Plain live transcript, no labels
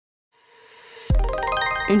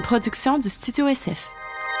une production du Studio SF.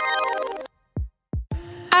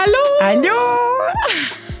 Allô? Allô?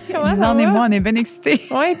 Comment Lisanne et moi, on est bien excités.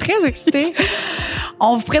 Oui, très excités.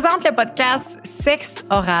 On vous présente le podcast Sexe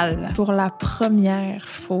oral. Pour la première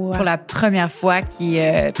fois. Pour la première fois, qui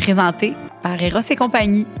est présenté par Eros et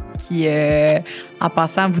compagnie, qui, en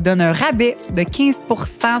passant, vous donne un rabais de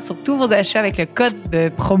 15% sur tous vos achats avec le code de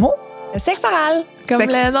promo. Le sexe oral, comme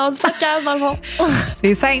le nom du podcast, dans le fond.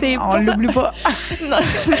 C'est simple, C'est on ne l'oublie pas. Non.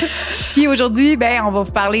 Puis aujourd'hui, on va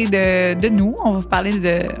vous parler de nous. On va vous parler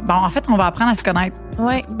de... Bon, en fait, on va apprendre à se connaître.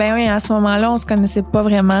 Oui, à ce moment-là, on se connaissait pas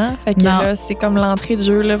vraiment. Fait que Non. là, c'est comme l'entrée de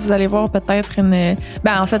jeu. Là, vous allez voir peut-être une...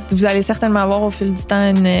 en fait, vous allez certainement voir au fil du temps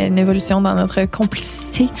une évolution dans notre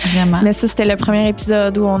complicité. Vraiment. Mais ça, c'était le premier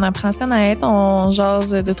épisode où on apprend à se connaître. On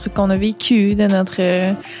jase de trucs qu'on a vécu, de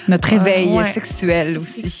Notre éveil ouais. sexuel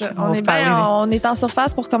aussi. C'est ça. On va On vous est parler. on est en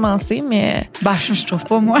surface pour commencer, mais... Je trouve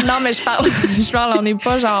pas, moi. Non, mais je parle, on n'est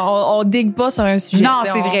pas genre, on digue pas sur un sujet. Non,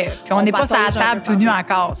 t'sais, c'est vrai. Puis on n'est pas sur la partage un table peu tout nu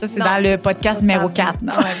partout. encore. Ça, c'est Non, dans le c'est ça, podcast ça, numéro ça 4.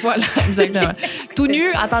 Non? Ouais, voilà, exactement. Tout nu,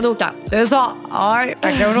 attendez au camp. C'est ça. Ouais.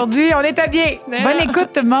 Fait qu'aujourd'hui, on est habillés. Mais Bonne non. écoute,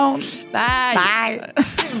 tout le monde. Bye! Bye.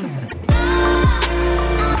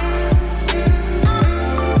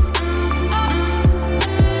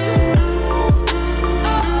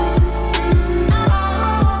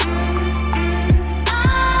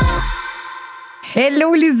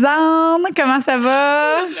 Hello, Lisanne. Comment ça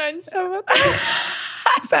va? Ça va?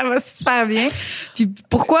 Ça va super bien. Puis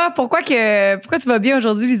pourquoi tu vas bien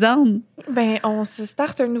aujourd'hui, Lisanne? On se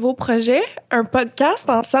starte un nouveau projet, un podcast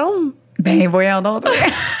ensemble. Voyons donc.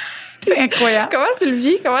 C'est incroyable. Comment tu le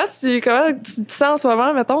vis? Comment tu te sens en ce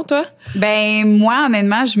moment, mettons, toi? Moi,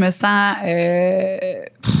 honnêtement, je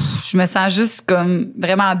me sens juste comme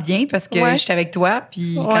vraiment bien parce que Ouais. je suis avec toi.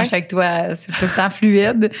 Puis quand Ouais. je suis avec toi, c'est tout le temps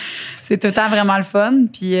fluide. C'est tout le temps vraiment le fun.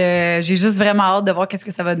 Puis j'ai juste vraiment hâte de voir qu'est-ce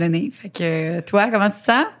que ça va donner. Fait que toi, comment tu te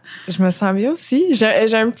sens? Je me sens bien aussi.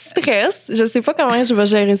 J'ai un petit stress. Je sais pas comment je vais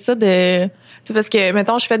gérer ça parce que,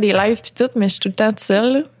 mettons, je fais des lives puis tout, mais je suis tout le temps toute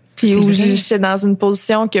seule. Là. Puis C'est où vrai. je suis dans une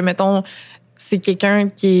position que, mettons, c'est quelqu'un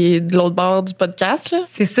qui est de l'autre bord du podcast, là.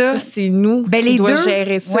 C'est ça. C'est nous qui Les doit deux,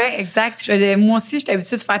 gérer ça. Ouais, exact. Moi aussi, j'étais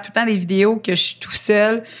habituée de faire tout le temps des vidéos que je suis tout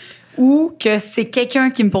seul ou que c'est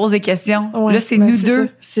quelqu'un qui me pose des questions. Ouais, Là, c'est ben, nous c'est deux.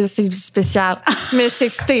 ça. C'est spécial. Mais je suis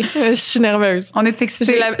excitée. Je suis nerveuse. On est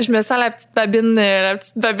excités. Je me sens la petite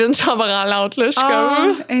babine chambranlante, là. Je suis Oh,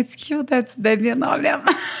 comme... es-tu cute, ta petite babine? On l'aime.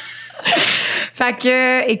 Fait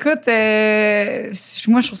que, écoute,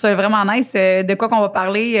 moi, je trouve ça vraiment nice. De quoi qu'on va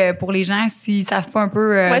parler pour les gens s'ils savent pas un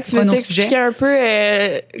peu Ouais, c'est tu quoi veux nos t'expliquer sujets. un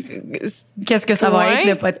peu... Qu'est-ce que ça va Ouais. être,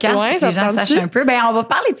 le podcast, Ouais, pour que ça les gens te sachent tente-tu? un peu. On va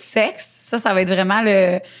parler de sexe. Ça va être vraiment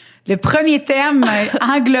le premier thème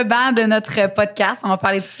englobant de notre podcast. On va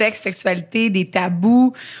parler de sexe, sexualité, des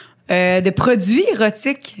tabous, de produits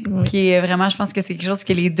érotiques, qui est vraiment, je pense que c'est quelque chose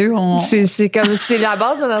que les deux ont... C'est la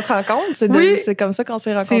base de notre rencontre. Oui. C'est comme ça qu'on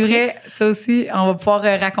s'est rencontrés. C'est vrai, ça aussi. On va pouvoir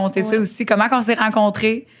raconter ça aussi. Comment qu'on s'est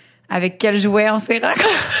rencontrés, avec quel jouet on s'est rencontrés.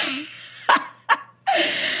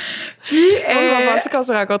 Puis, On va penser qu'on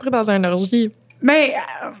s'est rencontrés dans un orgie.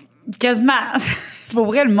 quasiment. Pour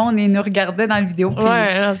vrai, le monde, il nous regardait dans la vidéo. Puis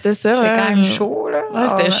Ouais, non, c'était ça. c'était là. quand même chaud, là. Ouais,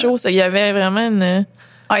 c'était chaud, ça. Il y avait vraiment une...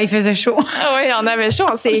 Ah, il faisait chaud. Ah oui, on avait chaud.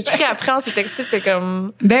 On s'est écrit après, on s'est texté, t'es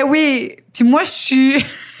comme... Oui. Puis moi, je suis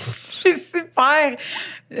super.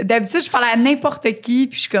 D'habitude, je parle à n'importe qui,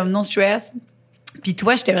 puis je suis comme non stress. Puis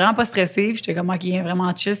toi, j'étais vraiment pas stressée. Puis j'étais comme, OK,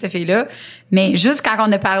 vraiment chill, cette fille-là. Mais juste quand on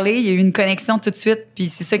a parlé, il y a eu une connexion tout de suite. Puis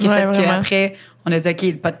c'est ça qui a Ouais, fait vraiment. qu'après, on a dit, OK,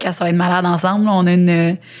 le podcast, ça va être malade ensemble. On a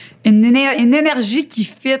une énergie qui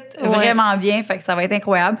fit vraiment bien. Fait que ça va être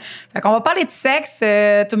incroyable. Fait qu'on va parler de sexe,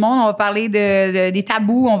 tout le monde. On va parler des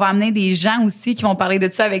tabous. On va amener des gens aussi qui vont parler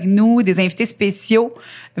de ça avec nous, des invités spéciaux,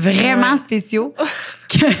 vraiment spéciaux,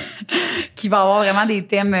 qui vont avoir vraiment des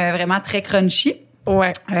thèmes vraiment très crunchy.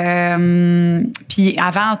 Ouais. Puis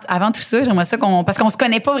avant tout ça, j'aimerais ça parce qu'on se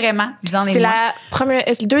connaît pas vraiment, Lisanne et C'est moi.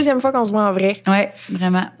 la deuxième fois qu'on se voit en vrai. Ouais,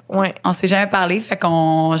 vraiment. Ouais. On s'est jamais parlé, fait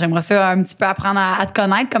j'aimerais ça un petit peu apprendre à te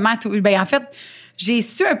connaître. Comment en fait, j'ai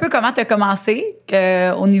su un peu comment tu as commencé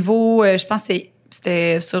au niveau, je pense que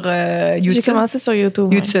c'était sur YouTube. J'ai commencé sur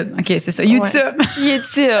YouTube. YouTube, OK, c'est ça. YouTube.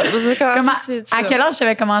 YouTube. J'ai commencé À quel âge tu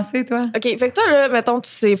avais commencé, toi? OK, fait que toi, là, mettons, tu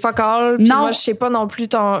sais fuck all, puis Non. moi, je sais pas non plus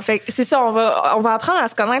ton... Fait que c'est ça, on va apprendre à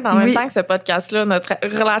se connaître en même temps que ce podcast-là. Notre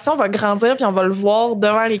relation va grandir, puis on va le voir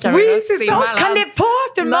devant les caméras. Oui, c'est ça. On se malade. connaît pas,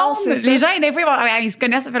 tout le Non, monde. c'est ça. Les gens, des fois, ils se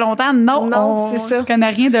connaissent, ça fait longtemps. Non, Non, on c'est ça. connaît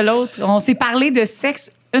rien de l'autre. On s'est parlé de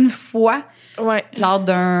sexe une fois. Ouais. lors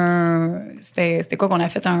d'un... C'était quoi qu'on a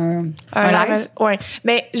fait? Un live? Ouais.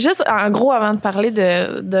 Mais juste, en gros, avant de parler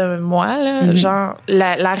de moi, là, genre,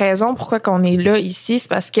 la raison pourquoi qu'on est là ici, c'est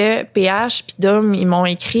parce que PH puis Dom, ils m'ont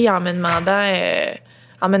écrit en me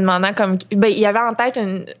demandant comme... Ben, il y avait en tête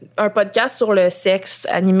un podcast sur le sexe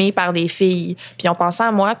animé par des filles. Puis ils ont pensé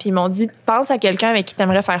à moi, puis ils m'ont dit, pense à quelqu'un avec qui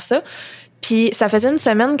t'aimerais faire ça. Puis ça faisait une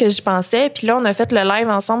semaine que j'y pensais. Puis là, on a fait le live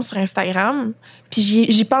ensemble sur Instagram. Puis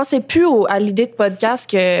j'y pensais plus à l'idée de podcast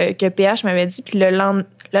que PH m'avait dit. Puis le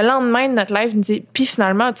lendemain de notre live, il me dit, puis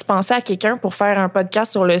finalement, tu pensais à quelqu'un pour faire un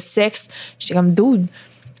podcast sur le sexe. J'étais comme, dude,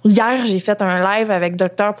 hier, j'ai fait un live avec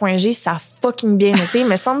Dr.G. Ça a fucking bien été.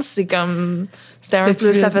 Mais semble que c'est comme... ça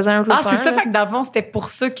faisait un plus. Ah, c'est ça, fait que dans le fond, c'était pour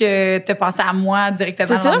ça que tu pensé à moi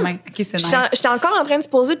directement le lendemain. OK, c'est nice. J'étais encore en train de se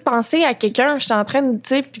poser de penser à quelqu'un. J'étais en train de,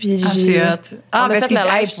 tu sais, puis j'ai... c'est hot. On a fait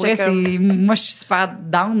le live, vrai, moi, je suis super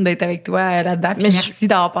down d'être avec toi là-dedans. Puis merci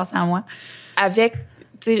d'avoir pensé à moi. Avec,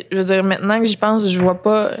 tu sais, je veux dire, maintenant que j'y pense, je vois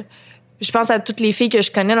pas... Je pense à toutes les filles que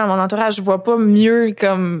je connais dans mon entourage, je vois pas mieux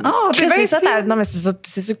comme. Oh, c'est ça. Non, mais c'est ça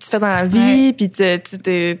que tu fais dans la vie, puis t'as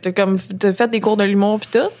fait des cours de l'humour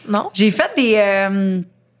puis tout, non? J'ai fait des.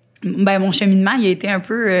 Mon cheminement, il a été un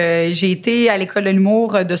peu. J'ai été à l'école de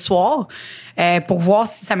l'humour de soir pour voir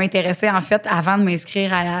si ça m'intéressait en fait avant de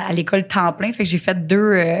m'inscrire à l'école temps plein. Fait que j'ai fait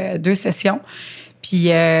deux sessions. Puis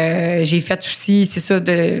j'ai fait aussi, c'est ça,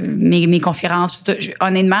 de mes conférences.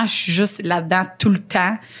 Honnêtement, je suis juste là-dedans tout le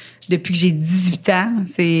temps. Depuis que j'ai 18 ans,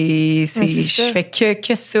 je fais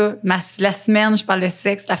que ça. La semaine, je parle de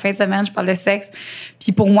sexe. La fin de semaine, je parle de sexe.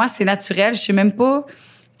 Puis pour moi, c'est naturel. Je sais même pas...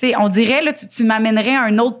 Tu sais, on dirait, là, tu m'amènerais à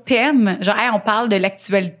un autre thème. Genre, hey, on parle de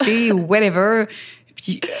l'actualité ou whatever.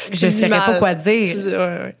 Puis je ne saurais pas quoi dire.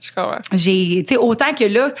 Ouais, je comprends. Tu sais, autant que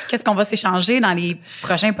là, qu'est-ce qu'on va s'échanger dans les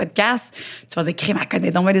prochains podcasts? Tu vas dire, crème, elle connaît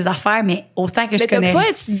donc des affaires, mais autant que je connais. Mais t'as pas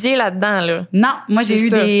étudié là-dedans, là. Non, moi, j'ai eu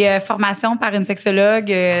des formations par une sexologue.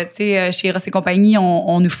 Tu sais, chez Ross et compagnie,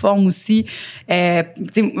 on nous forme aussi. Tu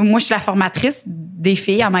sais, moi, je suis la formatrice des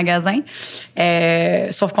filles en magasin.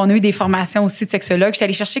 Sauf qu'on a eu des formations aussi de sexologue. J'étais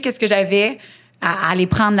allée chercher qu'est-ce que j'avais à aller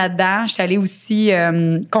prendre là-dedans. J'étais allée aussi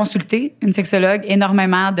consulter une sexologue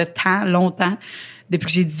énormément de temps, longtemps, depuis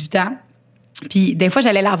que j'ai 18 ans. Puis des fois,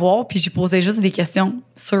 j'allais la voir, puis j'y posais juste des questions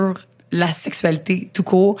sur la sexualité tout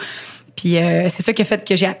court. Puis c'est ça qui a fait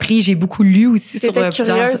que j'ai appris. J'ai beaucoup lu aussi sur plusieurs...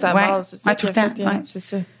 curieuse à base, c'est ça tout le temps. Ouais, c'est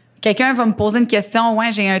ça. Quelqu'un va me poser une question,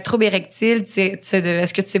 ouais, j'ai un trouble érectile,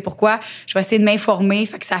 est-ce que tu sais pourquoi? Je vais essayer de m'informer.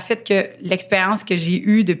 Fait que ça a fait que l'expérience que j'ai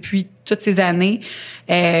eue depuis toutes ces années, tu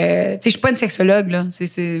sais, je suis pas une sexologue, là. Si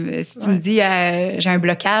tu me dis, j'ai un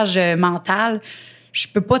blocage mental, je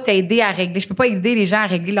peux pas t'aider à régler, je peux pas aider les gens à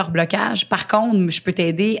régler leur blocage. Par contre, je peux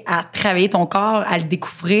t'aider à travailler ton corps, à le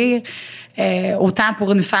découvrir, autant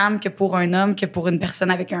pour une femme que pour un homme, que pour une personne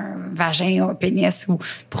avec un vagin, un pénis, ou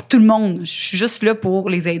pour tout le monde. Je suis juste là pour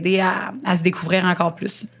les aider à se découvrir encore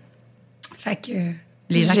plus. Fait que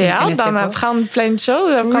les gens j'ai hâte d'en apprendre plein de choses,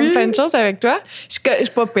 plein de choses avec toi. Je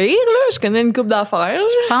suis pas pire, là. Je connais une couple d'affaires.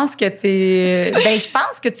 Je pense que je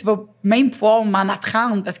pense que tu vas même pouvoir m'en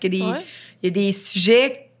apprendre parce que il y a des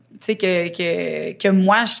sujets, tu sais, que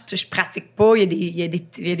moi, je pratique pas. Il y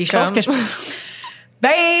a des choses que je...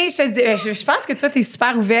 je pense que toi, t'es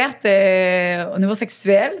super ouverte au niveau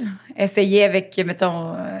sexuel. Essayer avec,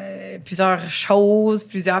 mettons, plusieurs choses,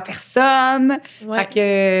 plusieurs personnes. Ouais. Fait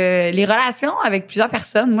que les relations avec plusieurs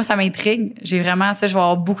personnes, moi, ça m'intrigue. J'ai vraiment ça. Je vais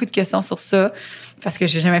avoir beaucoup de questions sur ça parce que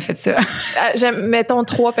j'ai jamais fait ça. Mettons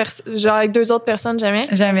 3 personnes, genre avec 2 autres personnes, jamais?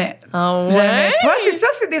 Jamais. Ah ouais? Jamais. Tu vois, c'est ça,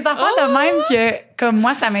 c'est des affaires de même que, comme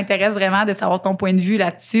moi, ça m'intéresse vraiment de savoir ton point de vue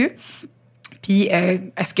là-dessus. Puis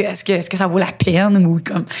est-ce que ça vaut la peine ou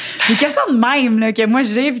comme des questions de même là que moi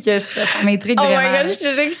j'ai puis que ça m'intrigue vraiment. Oh my god, je suis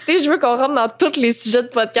déjà excitée, je veux qu'on rentre dans tous les sujets de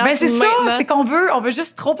podcast. Ben c'est maintenant. Ça, c'est qu'on veut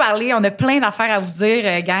juste trop parler, on a plein d'affaires à vous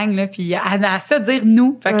dire gang là puis à ça dire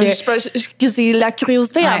nous. Fait que c'est la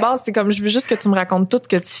curiosité à la base, c'est comme je veux juste que tu me racontes tout ce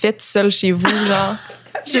que tu fais tout seul chez vous genre.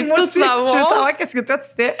 Je veux tout savoir. Je veux savoir qu'est-ce que toi tu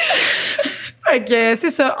fais. Fait que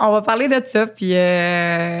c'est ça, on va parler de ça puis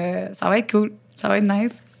ça va être cool, ça va être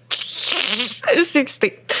nice. Je suis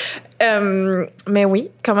excitée. Mais oui,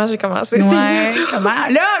 comment j'ai commencé? Comment?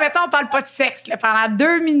 Là, mettons, on parle pas de sexe. Là, pendant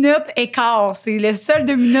 2 minutes et quart. C'est les seules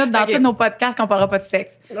 2 minutes dans tous nos podcasts qu'on parlera pas de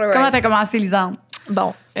sexe. Right. Comment t'as commencé, Lisande?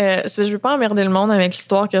 Bon, je veux pas emmerder le monde avec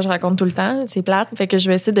l'histoire que je raconte tout le temps. C'est plate. Fait que je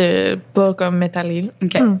vais essayer de pas comme m'étaler.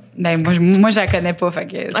 OK. Ben, moi, je la connais pas. Fait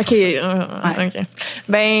que OK.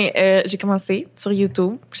 Ben, j'ai commencé sur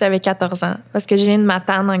YouTube. J'avais 14 ans parce que je viens de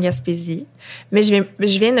Matane en Gaspésie. Mais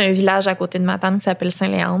je viens d'un village à côté de Matane qui s'appelle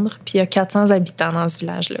Saint-Léandre. Puis il y a 400 habitants dans ce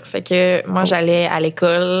village-là. Fait que moi, j'allais à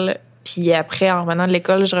l'école. Puis après, en revenant de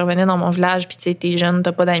l'école, je revenais dans mon village. Puis tu sais, t'es jeune,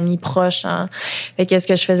 t'as pas d'amis proches. Hein. Fait que ce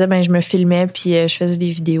que je faisais, ben je me filmais puis je faisais des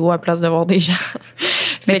vidéos à place de voir des gens.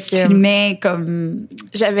 Mais tu filmais comme...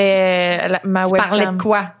 J'avais ma webcam. Tu parlais de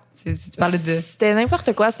quoi? Tu parlais de... C'était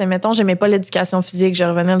n'importe quoi. C'était, mettons, j'aimais pas l'éducation physique. Je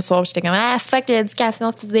revenais le soir, j'étais comme, fuck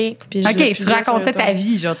l'éducation physique. Puis OK, tu racontais ta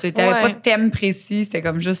vie, genre, tu n'avais pas de thème précis, c'était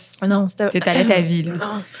comme juste... Non, c'était... Tu étalais ta vie, là.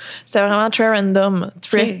 C'était vraiment très random.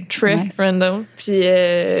 Très nice. Random. Puis,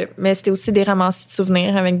 mais c'était aussi des ramassis de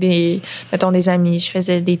souvenirs avec mettons, des amis. Je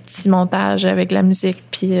faisais des petits montages avec la musique,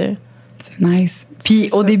 puis... C'est nice. Puis,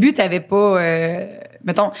 au début, tu n'avais pas...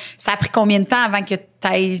 mettons, ça a pris combien de temps avant que tu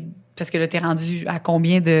ailles... Parce que là, t'es rendu à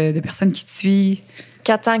combien de personnes qui te suivent?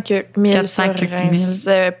 400 mille 400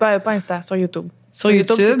 sur pas Insta, sur YouTube. Sur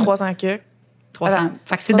YouTube, c'est 300 que. 300.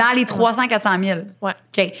 Fait que c'est dans les 300-400 000. Ouais.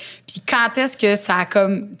 OK. Puis quand est-ce que ça a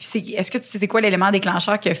comme... Est-ce que tu sais c'est quoi l'élément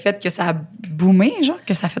déclencheur qui a fait que ça a boomé, genre,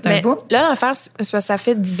 que ça a fait un boom? Là, l'affaire, c'est parce que ça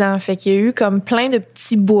fait 10 ans. Fait qu'il y a eu comme plein de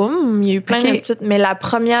petits booms. Il y a eu plein de petites... Mais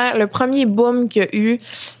le premier boom qu'il y a eu,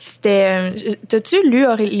 c'était... T'as-tu lu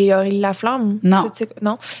Les Aurélie Laflamme? Non.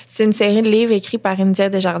 Non. C'est une série de livres écrits par India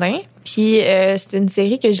Desjardins. Puis c'était une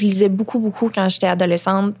série que je lisais beaucoup, beaucoup quand j'étais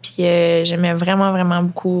adolescente. Puis j'aimais vraiment, vraiment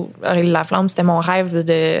beaucoup Aurélie Laflamme. C'était mon rêve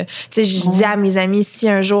de... Tu sais, je disais à mes amis, si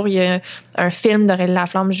un jour il y a un film d'Aurélie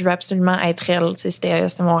Laflamme, je veux absolument être elle. Tu sais,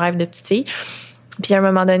 c'était mon rêve de petite fille. Puis à un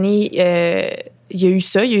moment donné, il y a eu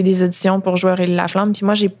ça. Il y a eu des auditions pour jouer Aurélie Laflamme. Puis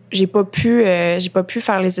moi, j'ai pas pu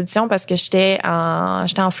faire les auditions parce que j'étais en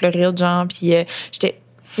Floride, genre. Puis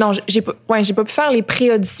j'ai pas pu faire les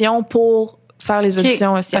pré-auditions pour faire les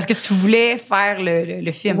auditions aussi. Parce que tu voulais faire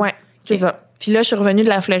le film. Ouais, c'est ça. Puis là, je suis revenue de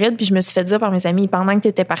la Floride, puis je me suis fait dire par mes amis, pendant que tu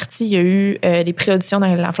étais partie, il y a eu des pré-auditions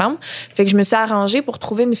dans La Flamme. Fait que je me suis arrangée pour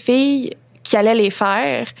trouver une fille qui allait les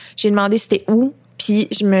faire. J'ai demandé c'était où. Puis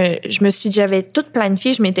j'avais tout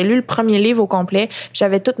planifié. Je m'étais lu le premier livre au complet.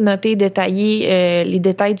 J'avais tout noté, détaillé, les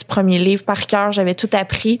détails du premier livre par cœur. J'avais tout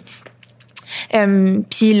appris.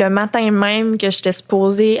 Puis le matin même que j'étais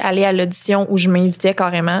supposée aller à l'audition où je m'invitais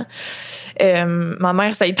carrément, ma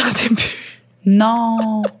mère, ça y tentait plus.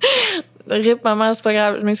 Non! Rip, maman, c'est pas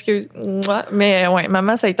grave, je m'excuse. Mais ouais,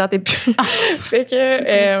 maman, ça y tentait plus. Fait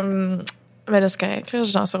que... mais là, c'est correct. Là,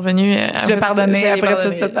 j'en suis revenue. Tu l'as pardonné après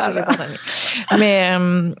tout ça. Mais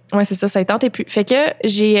ouais, c'est ça, ça y tentait plus. Fait que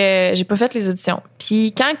j'ai pas fait les auditions.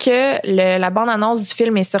 Puis quand que la bande-annonce du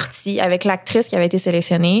film est sortie avec l'actrice qui avait été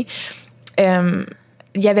sélectionnée, il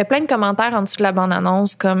y avait plein de commentaires en dessous de la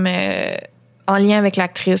bande-annonce comme... en lien avec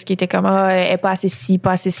l'actrice qui était comme elle est pas assez ci,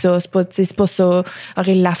 pas assez ça, c'est pas ça.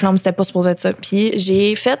 Aurélie Laflamme, c'était pas supposé être ça. Puis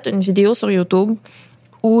j'ai fait une vidéo sur YouTube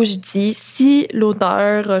où je dis si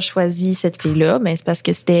l'auteur a choisi cette fille-là, ben c'est parce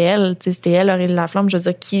que c'était elle, c'était elle Aurélie Laflamme, je veux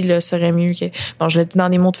dire qui le serait mieux que bon, je l'ai dit dans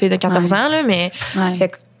des mots de fille de 14 ans là, mais fait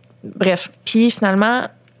que, bref, puis finalement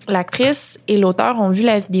l'actrice et l'auteur ont vu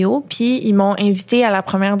la vidéo, puis ils m'ont invitée à la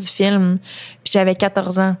première du film. Puis j'avais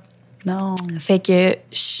 14 ans. Non. Fait que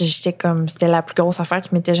j'étais comme... C'était la plus grosse affaire qui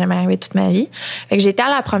m'était jamais arrivée toute ma vie. Fait que j'étais à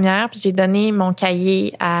la première, puis j'ai donné mon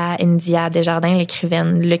cahier à India Desjardins,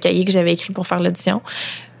 l'écrivaine, le cahier que j'avais écrit pour faire l'audition.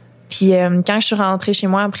 Puis quand je suis rentrée chez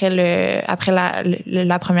moi après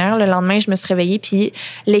la première, le lendemain, je me suis réveillée, puis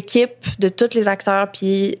l'équipe de tous les acteurs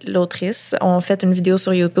puis l'autrice ont fait une vidéo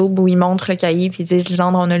sur YouTube où ils montrent le cahier puis ils disent «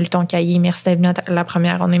 Lisandre, on a lu ton cahier, merci d'être venue à la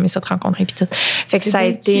première, on a aimé ça te rencontrer » puis tout. Fait que ça a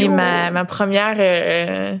été ma première...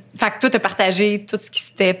 Fait que toi, t'as partagé tout ce qui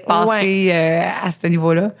s'était passé à ce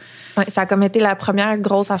niveau-là. Ouais, ça a comme été la première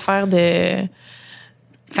grosse affaire de...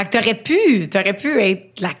 Fait que t'aurais pu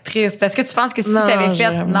être l'actrice. Est-ce que tu penses que si t'avais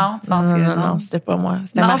fait... Non, tu penses que non? C'était pas moi.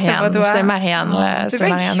 C'était Marianne. C'était pas toi. C'était Marianne, là. C'était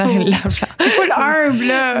Marianne. C'est full humble,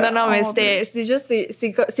 là. Non, mais c'est juste...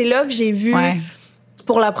 C'est là que j'ai vu,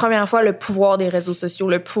 pour la première fois, le pouvoir des réseaux sociaux,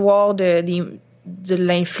 le pouvoir de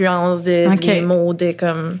l'influence des mots, de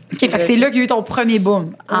comme... OK, fait que c'est là qu'il y a eu ton premier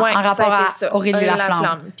boom en rapport à Aurélie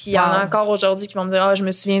Laflamme. Puis il y en a encore aujourd'hui qui vont me dire « je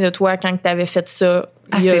me souviens de toi quand tu avais fait ça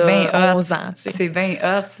il y a 11 ans. » C'est bien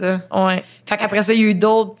hot, ça. Ouais. Fait qu'après ça, il y a eu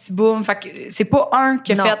d'autres petits booms. Fait que c'est pas un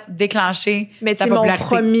qui a fait déclencher mais ta popularité.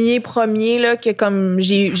 Mon premier là, que comme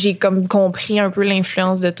j'ai comme compris un peu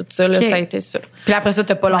l'influence de tout ça, là, ça a été ça. Puis après ça,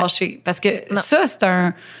 t'as pas lâché. Parce que ça,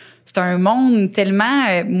 c'est un monde tellement...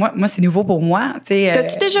 moi, c'est nouveau pour moi.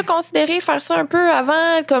 T'as-tu déjà considéré faire ça un peu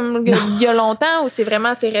avant, comme il y a longtemps, ou c'est vraiment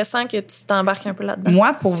assez récent que tu t'embarques un peu là-dedans?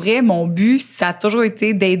 Moi, pour vrai, mon but, ça a toujours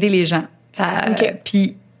été d'aider les gens.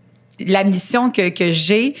 Puis la mission que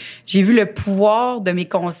j'ai vu le pouvoir de mes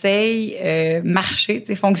conseils marcher,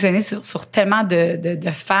 fonctionner sur tellement de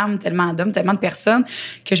femmes, tellement d'hommes, tellement de personnes,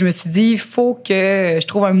 que je me suis dit, il faut que je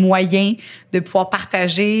trouve un moyen de pouvoir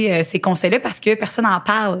partager ces conseils-là parce que personne n'en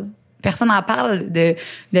parle. personne n'en parle de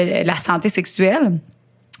la santé sexuelle.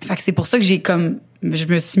 Fait que c'est pour ça que je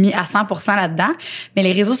me suis mis à 100% là-dedans. Mais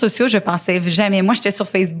les réseaux sociaux, je pensais jamais. Moi, j'étais sur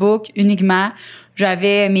Facebook uniquement.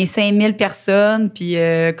 J'avais mes 5000 personnes, puis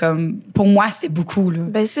comme pour moi, c'était beaucoup, là.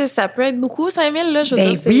 Ben ça peut être beaucoup, 5000, là, je veux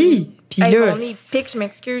dire. Oui, puis hey, là... Mon nez pique, je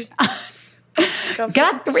m'excuse.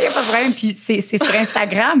 Regarde, oui, pas de problème. Puis c'est sur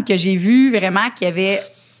Instagram que j'ai vu vraiment qu'il y avait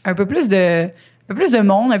un peu plus de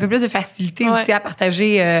monde, un peu plus de facilité aussi à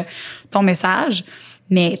partager ton message.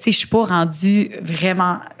 Mais, tu sais, je suis pas rendue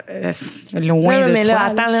vraiment loin de mais toi. Là,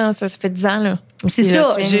 attends, là, ça fait 10 ans, là. C'est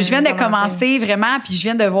ça. Je viens de commencer vraiment, puis je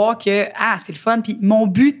viens de voir que, c'est le fun. Puis mon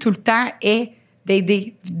but tout le temps est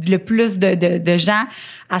d'aider le plus de gens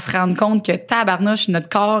à se rendre compte que tabarnouche, notre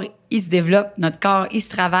corps, il se développe, notre corps, il se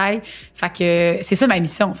travaille. Fait que c'est ça ma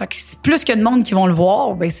mission. Fait que plus que de monde qui vont le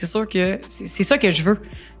voir, ben c'est sûr que c'est ça que je veux.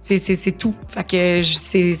 C'est tout. Fait que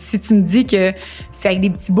si tu me dis que c'est avec des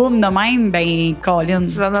petits booms de même, ben Colin.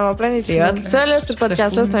 Tu vas en avoir plein des petits booms. Ça, là, ce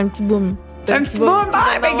podcast-là, c'est un petit boom. Un petit boom.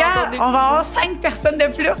 Ah, ben gars, on va avoir 5 personnes de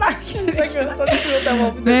plus. C'est ça que je veux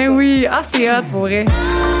dire. Ben oui. Ah, c'est hot pour vrai.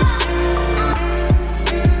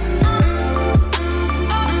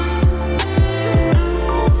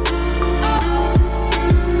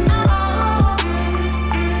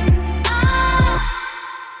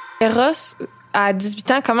 Eros, à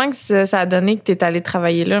 18 ans, comment que ça a donné que t'es allée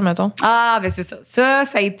travailler là, mettons? Ah, ben c'est ça.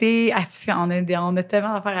 Ça a été... on a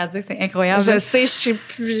tellement d'affaires à dire, c'est incroyable. Je sais, je sais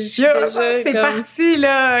plus. C'est parti,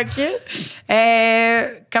 là, OK?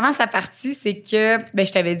 Comment ça a parti? C'est que,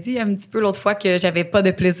 je t'avais dit un petit peu l'autre fois que j'avais pas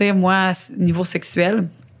de plaisir, moi, niveau sexuel.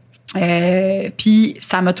 Puis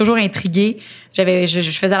ça m'a toujours intriguée. Je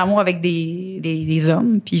faisais l'amour avec des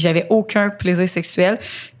hommes, puis j'avais aucun plaisir sexuel.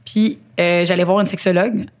 Puis j'allais voir une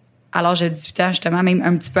sexologue à l'âge de 18 ans, justement, même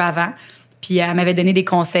un petit peu avant. Puis elle m'avait donné des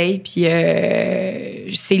conseils. Puis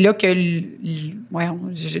c'est là que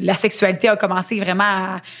la sexualité a commencé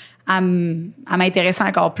vraiment à m'intéresser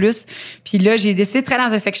encore plus. Puis là, j'ai décidé de travailler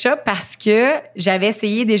dans un sex shop parce que j'avais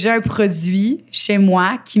essayé déjà un produit chez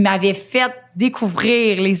moi qui m'avait fait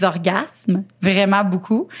découvrir les orgasmes vraiment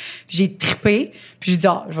beaucoup. Puis j'ai trippé. Puis j'ai dit,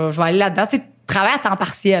 je vais aller là-dedans. Tu sais, travail à temps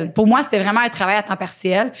partiel. Pour moi, c'était vraiment un travail à temps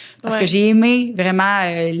partiel parce que j'ai aimé vraiment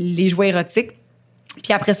les jouets érotiques.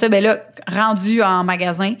 Puis après ça, rendu en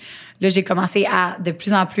magasin, là, j'ai commencé à de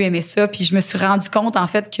plus en plus aimer ça. Puis je me suis rendu compte, en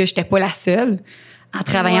fait, que j'étais pas la seule. En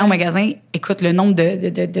travaillant au magasin, écoute, le nombre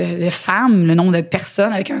de femmes, le nombre de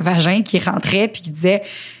personnes avec un vagin qui rentraient puis qui disaient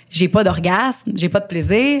 « j'ai pas d'orgasme, j'ai pas de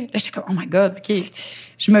plaisir ». Là, j'étais comme « oh my God, OK ».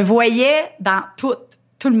 Je me voyais dans tout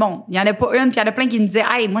le monde. Il y en a pas une, puis il y en a plein qui me disaient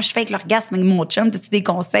 « hey, moi, je fais avec l'orgasme avec mon chum, as-tu des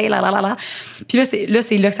conseils? » Puis là,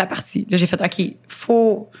 c'est là que ça partit. Là, j'ai fait « OK,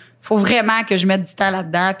 faut vraiment que je mette du temps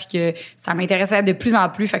là-dedans puis que ça m'intéressait de plus en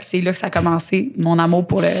plus. » Fait que c'est là que ça a commencé, mon amour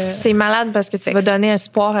pour le... C'est malade parce que tu vas donner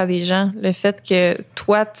espoir à des gens. Le fait que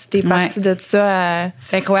toi, tu t'es parti de ça à...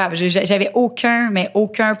 C'est incroyable. J'avais aucun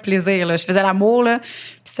plaisir, là. Je faisais l'amour, là, puis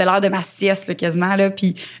c'était l'heure de ma sieste, là, quasiment, là,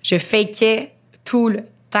 puis je fakeais tout le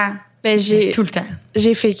temps. Tout le temps.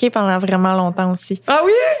 J'ai faké pendant vraiment longtemps aussi. Ah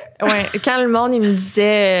oui? Ouais. Quand le monde, il me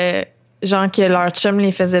disait... genre que leur chum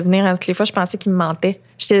les faisait venir à toutes les fois, je pensais qu'ils me mentaient.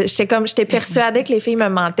 J'étais persuadée que les filles me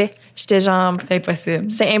mentaient. J'étais genre... C'est impossible.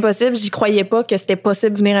 C'est impossible. J'y croyais pas que c'était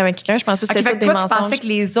possible de venir avec quelqu'un. Je pensais que c'était tout des mensonges. Tu pensais que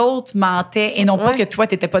les autres mentaient et non pas que toi,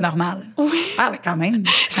 t'étais pas normal. Oui. Ah, mais quand même.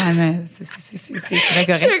 C'est très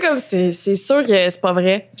correct. Je suis comme, c'est sûr que c'est pas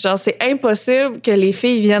vrai. Genre, c'est impossible que les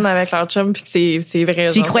filles viennent avec leur chum puis que c'est vrai.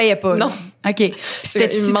 Tu y croyais pas? Non. OK. Puis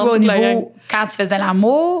c'était-tu toi au niveau quand tu faisais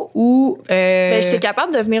l'amour ou... j'étais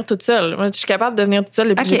capable de venir toute seule. Moi, je suis capable de venir toute seule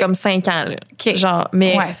depuis que j'ai comme 5 ans, là. OK. Genre,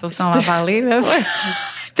 mais... Ouais, ça aussi, on va en parler, là. Ouais.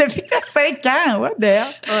 Depuis que t'as 5 ans, what the hell?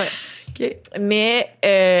 Ouais. OK. Mais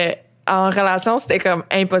en relation, c'était comme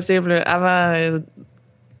impossible là, avant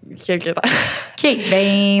quelques temps. OK.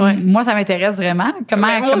 Moi, ça m'intéresse vraiment. Comment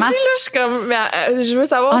aussi, là, je suis comme... Mais, je veux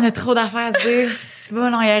savoir... On a trop d'affaires à dire. C'est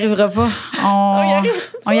bon, on y arrivera pas.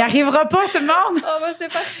 On y arrivera pas, tout le monde. On va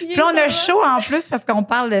s'éparpiller. Puis là, on a chaud en plus parce qu'on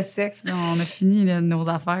parle de sexe. Là, on a fini là, nos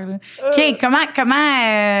affaires. Là. OK, comment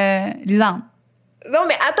Lisande? Non,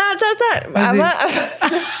 mais attends. Avant...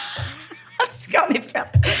 C'est qu'on est fait.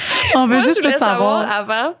 On veut juste tout savoir.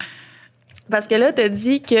 Avant... Parce que là, t'as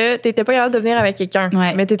dit que t'étais pas capable de venir avec quelqu'un.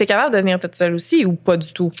 Ouais. Mais t'étais capable de venir toute seule aussi ou pas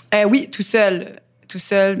du tout? Oui, tout seul.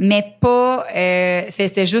 Mais pas...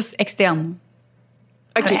 c'était juste externe.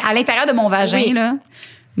 OK. À l'intérieur de mon vagin, là,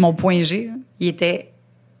 mon point G, là, il était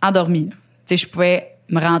endormi. Tu sais, je pouvais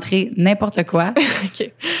me rentrer n'importe quoi.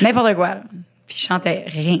 OK. N'importe quoi. Là. Puis je chantais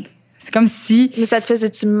rien. C'est comme si... Mais ça te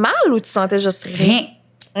faisait-tu mal ou tu sentais juste rien?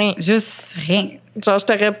 Rien. Juste rien. Genre, je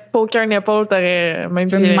t'aurais pas aucun épaule, t'aurais même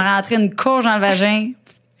Tu peux me rentrer une courge dans le vagin,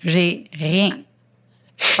 j'ai rien.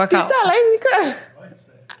 Fuck off. T'es à l'aise, Nicole?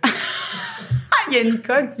 Il y a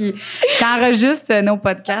Nicole qui enregistre nos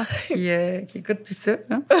podcasts, qui écoute tout ça.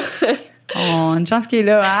 Hein. On a une chance qu'il est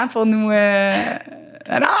là hein, pour nous...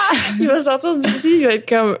 Il va sortir d'ici, il va être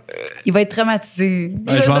comme... Il va être traumatisé.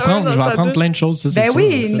 Je vais apprendre plein de choses, ça, c'est sûr.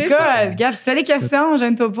 Oui, Nicole, gars, si tu as des questions,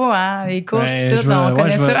 gêne-toi pas, hein. Les courges, ben, tout, on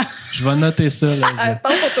connaît ça. Je vais noter ça. Là.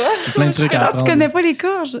 Parle pour toi. J'ai plein de trucs à apprendre. Tu connais pas les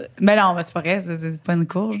courges? Ben non, ben c'est pas vrai, c'est pas une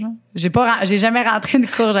courge. Là. J'ai jamais rentré une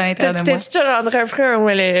courge à l'intérieur de moi. T'es-tu rentré un fruit ou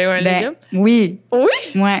un légume? Oui. Oui?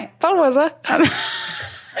 Ouais. Parle-moi ça.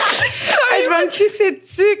 Je vais me crisser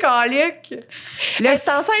dessus, calique. Là, c'est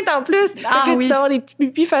enceinte en plus. Ah, fait que oui. tu dois avoir des petits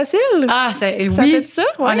pipis faciles. Ah, ça fait oui. ça?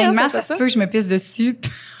 Ouais, Honnêtement, ça ça se peut que je me pisse dessus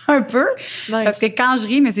un peu. Nice. Parce que quand je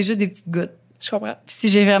ris, mais c'est juste des petites gouttes. Je comprends. Puis si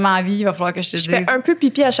j'ai vraiment envie, il va falloir que je te Je dise. fais un peu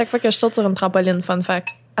pipi à chaque fois que je saute sur une trampoline, fun fact.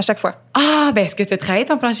 À chaque fois. Ah, ben est-ce que tu as travaillé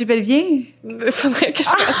ton plancher pelvien? Il faudrait que je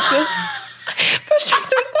fasse ça. Je fais tout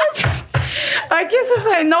le temps. OK, ça,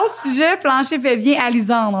 c'est un autre sujet, plancher pelvien à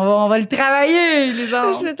Lisandre. On va le travailler,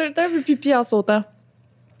 Lisandre. Je fais tout le temps un peu pipi en sautant.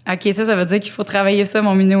 OK, ça veut dire qu'il faut travailler ça,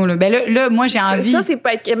 mon minou. Là. Ben là, moi, j'ai envie... Ça, c'est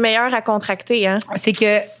pas être meilleur à contracter, hein? C'est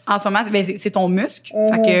que en ce moment, c'est ton muscle.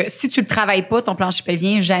 Fait que si tu le travailles pas, ton plancher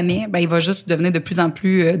pelvien, jamais, ben il va juste devenir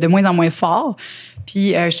de moins en moins fort.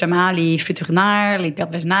 Puis justement, les fuites urinaires, les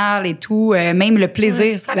pertes vaginales et tout, même le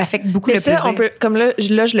plaisir, ça l'affecte beaucoup Mais le ça, plaisir. on peut, comme là,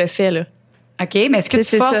 je le fais, là. OK, mais est-ce que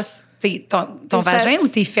C'est tu ça. forces ton vagin ou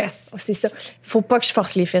tes fesses? C'est ça. Faut pas que je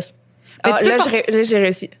force les fesses. Mais tu peux là, forcer. là, j'ai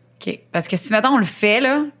réussi. OK. Parce que si, mettons, on le fait,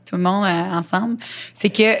 là, tout le monde ensemble, c'est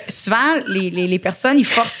que souvent, les personnes, ils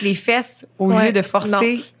forcent les fesses au lieu de forcer Non.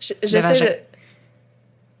 le J'essaie vagin. de...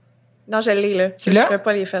 Non, je l'ai, là. Tu Je l'as? fais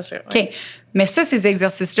pas les fesses, là. Ouais. OK. Mais ça, ces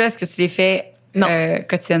exercices-là, est-ce que tu les fais Non.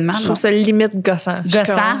 quotidiennement? Je Non. trouve ça limite gossant. Je suis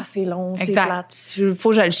Gossant? comme, ah, c'est long, c'est Exact. plate. Il faut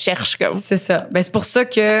que je le cherche, comme. C'est ça. Ben, c'est pour ça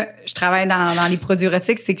que je travaille dans les produits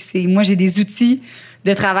érotiques. C'est que moi, j'ai des outils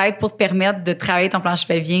de travail pour te permettre de travailler ton plancher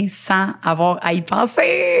pelvien sans avoir à y penser.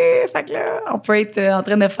 Fait que là, on peut être en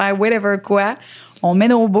train de faire whatever quoi. On met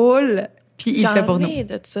nos boules, puis il fait pour nous. J'en ai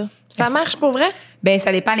de ça. Ça marche pour vrai? Ben,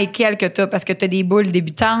 ça dépend lesquelles que t'as, parce que t'as des boules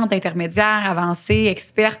débutantes, intermédiaires, avancées,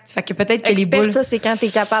 expertes. Fait que peut-être que les Expert, boules... ça, c'est quand t'es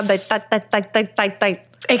capable d'être tête.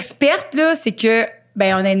 Expertes, là, c'est que,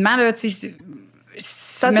 ben, honnêtement, là, tu sais...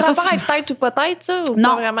 Ça te mettons, rapport si- à être tête ou pas tête, ça? Ou Non,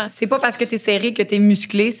 pas vraiment? c'est pas parce que t'es serré que t'es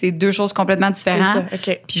musclé. C'est deux choses complètement C'est différentes. ça,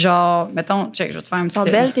 OK. Puis genre, mettons, check, je vais te faire un petit... Sont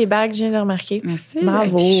belles tes bagues, je viens de remarquer. Merci.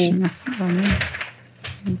 Bravo. Merci, Vanessa.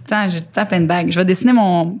 J'ai tout le temps plein de bagues. Je vais dessiner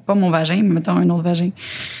pas mon vagin, mais mettons un autre vagin.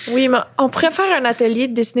 Oui, mais on pourrait faire un atelier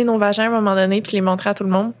de dessiner nos vagins à un moment donné puis les montrer à tout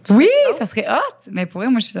le monde. Oui, ça serait hot. Mais pour vrai,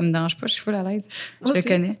 moi, ça me dérange pas. Je suis full à l'aise. Je Moi le aussi.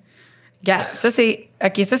 connais. Regarde, ça,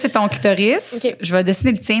 c'est ton clitoris. OK. Je vais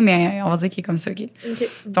dessiner le tien, mais on va dire qu'il est comme ça, OK? OK.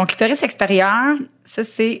 Ton clitoris extérieur, ça,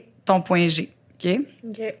 c'est ton point G, OK?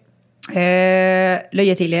 Là, il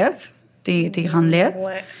y a tes lèvres, tes grandes lèvres.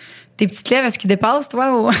 Ouais. Tes petites lèvres, est-ce qu'ils dépassent,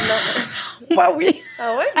 toi? Ou... Moi, oui.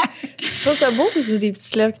 Ah ouais? Je trouve ça beau parce que des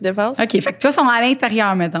petites lèvres qui dépassent. OK, fait que toi, sont à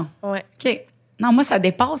l'intérieur, mettons. Ouais. OK. Non, moi, ça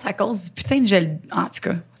dépasse à cause du putain de gel. En tout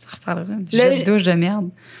cas, ça reparlera. Du Le- jet de douche de merde.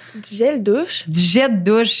 Du gel douche? Du jet de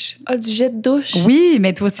douche. Ah, du jet de douche? Oui,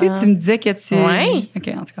 mais toi aussi, Ah. tu me disais que tu. Ouais. OK,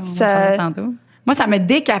 en tout cas, on Ça- va parler tantôt. Moi, ça m'a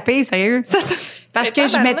décapé, sérieux. Parce que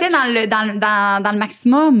je mettais dans le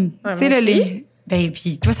maximum. Ouais, tu sais, moi là, aussi. les. Ben,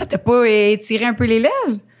 puis toi, ça t'a pas étiré un peu les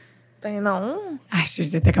lèvres? Ben non. Ah,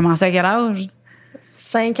 t'as commencé à quel âge?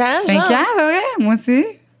 5 ans, 5 genre? ans, ouais, moi aussi.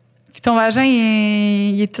 Puis ton vagin,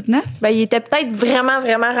 il est tout neuf? Ben, il était peut-être vraiment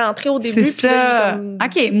rentré au début. C'est puis là, il est ça. comme-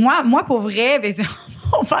 OK, moi, pour vrai, ben,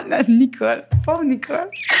 on parle de Nicole. Pauvre Nicole.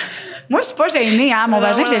 Moi, je suis pas gênée, hein. Mon Ouais,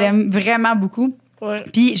 vagin, ouais. je l'aime vraiment beaucoup. Ouais.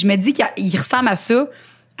 Puis je me dis qu'il ressemble à ça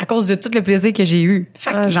à cause de tout le plaisir que j'ai eu.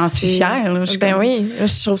 Fait que Ah, j'en suis c'est- fière. Là. Je suis Ben comme- oui,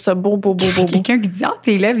 je trouve ça beau. Quelqu'un qui dit « Ah,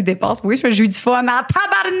 tes lèvres, ils dépassent. » Oui, j'ai eu du fun. En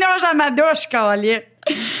tabarnouche à ma douche, Caroline.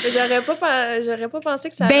 J'aurais pas pensé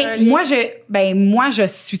que ça avait un lien. Moi, je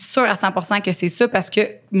suis sûre à 100% que c'est ça parce que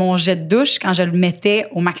mon jet de douche, quand je le mettais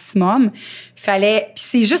au maximum, fallait... Puis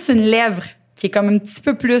c'est juste une lèvre qui est comme un petit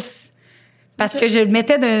peu plus... Parce que je le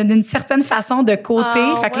mettais d'une certaine façon de côté.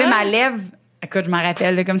 Ah, fait que là, ouais? ma lèvre... Écoute, je m'en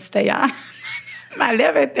rappelle là, comme si c'était hier. Ma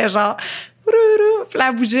lèvre était genre... Puis là,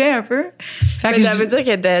 elle bougeait un peu. Fait Mais que ça veut dire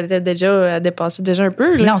qu'elle a dépassé déjà un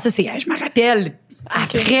peu, là. non, ça, c'est. Je me rappelle.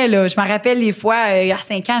 Après, là, je me rappelle les fois, à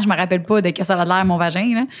 5 ans, je me rappelle pas de que ça a l'air mon vagin,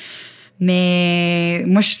 là. Mais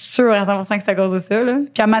moi, je suis sûre à 100% que c'est à cause de ça, là.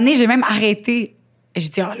 Puis à un moment donné, j'ai même arrêté. Et j'ai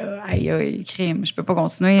dit, ah là, aïe, crime, je peux pas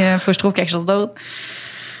continuer, faut que je trouve quelque chose d'autre.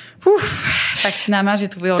 Ouf! Fait que finalement, j'ai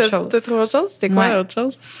trouvé autre chose. T'as trouvé autre chose? C'était quoi l'autre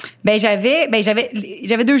chose?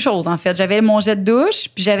 J'avais deux choses, en fait. J'avais mon jet de douche,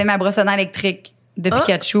 puis j'avais ma brosse à dents électrique de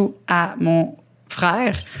Pikachu à mon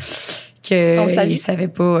frère. On le salue. Il savait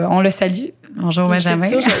pas. On le salue. Bonjour, Benjamin.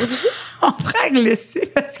 Mon frère le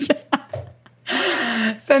sait parce que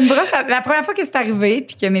c'est une brosse. La première fois que c'est arrivé,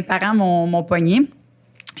 puis que mes parents m'ont pogné,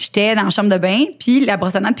 j'étais dans la chambre de bain, puis la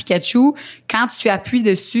brosse à dents de Pikachu, quand tu appuies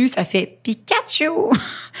dessus, ça fait Pikachu.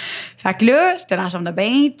 Fait que là, j'étais dans la chambre de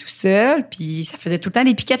bain, tout seul, puis ça faisait tout le temps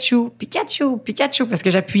des Pikachu, Pikachu, Pikachu, parce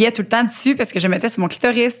que j'appuyais tout le temps dessus, parce que je mettais sur mon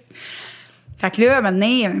clitoris. Fait que là,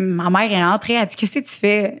 maintenant, ma mère est rentrée, elle a dit, qu'est-ce que tu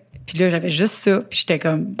fais? Puis là, j'avais juste ça, puis j'étais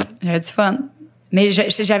comme, j'avais du fun. Mais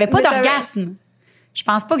j'avais pas d'orgasme. Je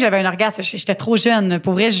pense pas que j'avais un orgasme. J'étais trop jeune.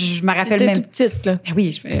 Pour vrai, je me rappelle même. T'étais toute petite, là. Ben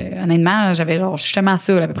oui, honnêtement, j'avais genre justement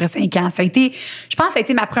ça, là, à peu près 5 ans. Je pense que ça a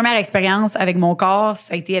été ma première expérience avec mon corps.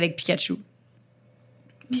 Ça a été avec Pikachu.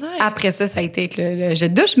 Nice. Après ça a été avec le jet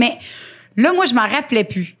de douche. Mais là, moi, je m'en rappelais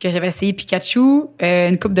plus que j'avais essayé Pikachu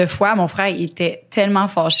une couple de fois. Mon frère, il était tellement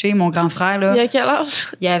fâché, mon grand frère, là. Il y a quel âge?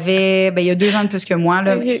 Il y a 2 ans de plus que moi,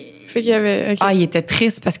 là. Okay. Fait qu'il y avait, okay. Il était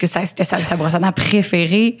triste parce que c'était sa brosse à dents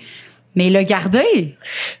préférée. Mais il l'a gardé.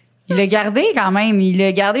 Il l'a gardé quand même. Il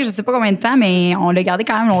l'a gardé, je sais pas combien de temps, mais on l'a gardé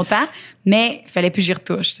quand même longtemps. Mais il fallait plus que j'y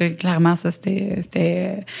retouche. Clairement, ça,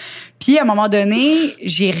 c'était... Puis, à un moment donné,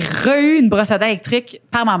 j'ai eu une brosse à dents électrique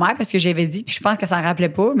par ma mère parce que j'avais dit, puis je pense qu'elle s'en rappelait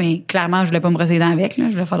pas, mais clairement, je voulais pas me brosser les dents avec, là.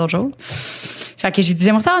 Je voulais faire d'autres choses. Fait que j'ai dit,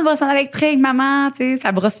 j'aimerais ça une brosse à dents électrique, maman, tu sais,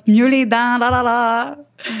 ça brosse mieux les dents, là.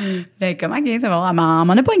 Comment, OK, c'est bon. Elle m'en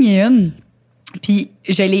a pogné une. Puis,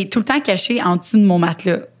 je l'ai tout le temps cachée en dessous de mon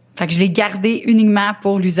matelas. Fait que je l'ai gardé uniquement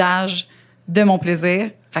pour l'usage de mon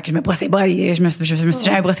plaisir. Fait que je me brossais pas, je me suis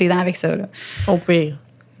jamais brossé les dents avec ça, là. Au pire.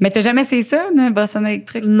 Mais t'as jamais essayé ça, une brosse à dents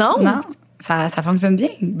électrique? Non. Non? Ça fonctionne bien.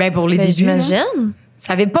 Ben, pour les débuts. J'imagine. Là.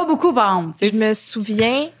 Ça avait pas beaucoup, par exemple. Je me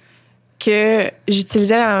souviens que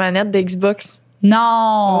j'utilisais la manette de Xbox.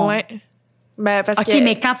 Non! Ouais. Ben, parce que... OK,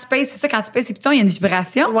 mais quand tu payes, c'est ça, quand tu payes, c'est plutôt, il y a une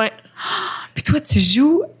vibration. Ouais. Puis toi, tu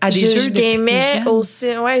joues à des jeux je gamais aux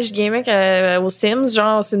Sims,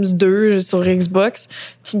 genre Sims 2 sur Xbox.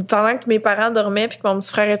 Puis pendant que mes parents dormaient puis que mon petit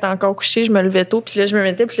frère était encore couché, je me levais tôt puis là je me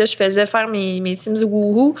mettais puis là je faisais faire mes Sims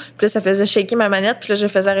wouhou, puis là ça faisait shaker ma manette puis là je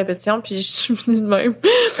faisais la répétition puis je suis venue de même.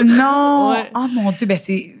 Non. Ouais. Oh mon Dieu, ben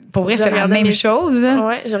c'est pour vrai, c'est la même chose. Là.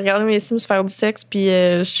 Ouais, j'ai regardé mes Sims faire du sexe puis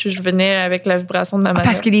je venais avec la vibration de ma manette.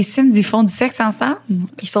 Parce que les Sims ils font du sexe ensemble.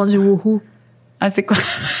 Ils font du wouhou. Ah, c'est quoi?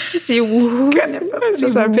 C'est wouhou. Ça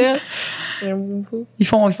s'appelle. Ils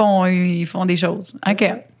font des choses. OK.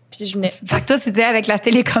 Puis je venais. Fait que toi, c'était avec la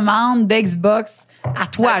télécommande de Xbox à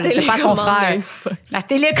toi, là, c'est pas ton frère. La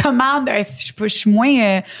télécommande, je suis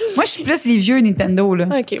moins... moi, je suis plus les vieux Nintendo, là.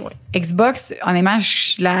 OK, ouais. Xbox, honnêtement,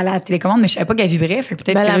 la télécommande, mais je savais pas qu'elle vibrait. Fait que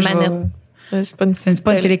peut-être que la manette. C'est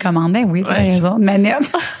pas une télécommande, hein? Oui, t'as raison. Une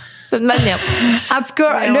manette. C'est une manette. En tout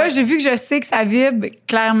cas, là, j'ai vu que je sais que ça vibre.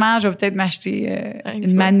 Clairement, je vais peut-être m'acheter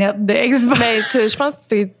une manette de Xbox. Ben, je pense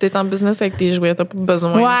que t'es en business avec tes jouets. T'as pas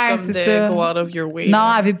besoin de go out of your way. Non,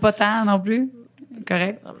 elle vibre pas tant non plus.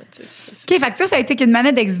 Correct. Non, mais tu sais, OK, fait que toi, ça a été qu'une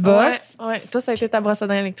manette d'Xbox. Ouais. Toi, ça a été ta brosse à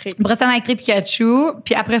dents électrique. Brosse à dents électrique Pikachu.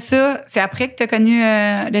 Puis après ça, c'est après que t'as connu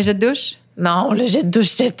le jet de douche? Non, le jet de douche,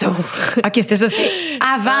 c'était tôt. OK, c'était ça. C'était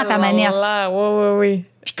avant ta manette. Oui.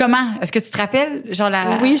 Puis comment? Est-ce que tu te rappelles? Genre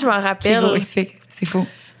Oui, je m'en rappelle. Explique. C'est fou.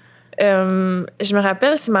 Je me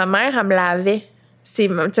rappelle, c'est ma mère, elle me lavait.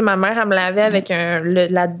 Ma mère, elle me lavait avec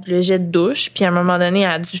le jet de douche. Puis à un moment donné,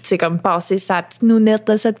 elle a dû, comme passer sa petite nounette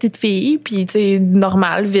à sa petite fille. Puis,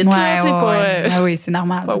 normal, vite. Ah oui, c'est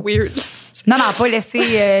normal. Pas weird. Non, pas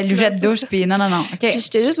laisser le jet de douche. Puis non. OK. Puis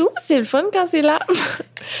j'étais juste, c'est le fun quand c'est là.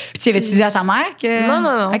 Puis tu avais-tu dit à ta mère que...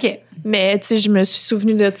 Non. OK. Mais, je me suis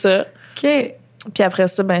souvenue de ça. OK. Puis après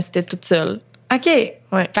ça, c'était toute seule. OK.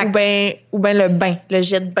 Ouais. Ou ben le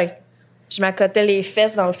jet de bain. Je m'accotais les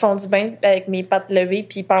fesses dans le fond du bain avec mes pattes levées,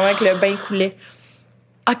 puis pendant que le bain coulait.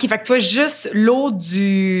 OK, fait que toi, juste l'eau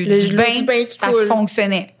du bain ça coule.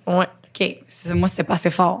 Fonctionnait. Ouais. OK. Moi, c'était pas assez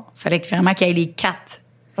fort. Fallait vraiment qu'il y ait les 4.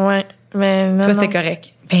 Ouais. Mais non. Toi, c'était correct.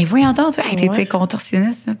 Ben voyons donc, toi, t'étais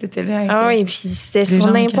contorsionniste, hein, t'étais là. Ah oui, puis c'était sur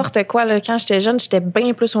n'importe quoi. Là. Quand j'étais jeune, j'étais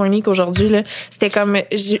bien plus horny qu'aujourd'hui. Là. C'était comme...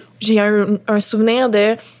 J'ai un souvenir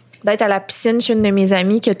d'être à la piscine chez une de mes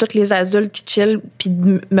amies, que tous les adultes qui chillent, puis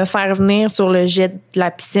de me faire venir sur le jet de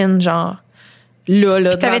la piscine, genre là.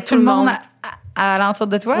 Puis t'avais tout le monde à l'entour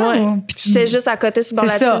de toi? Ouais. Ou? Puis j'étais juste à côté sur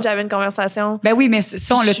la piscine, j'avais une conversation. Ben oui, mais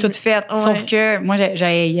ça, on l'a tout fait. Ouais. Sauf que moi,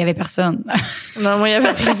 il y avait personne. Non, moi, il y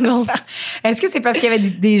avait plein de monde. Est-ce que c'est parce qu'il y avait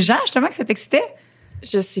des gens, justement, que ça t'excitait?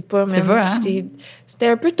 Je sais pas, mais c'était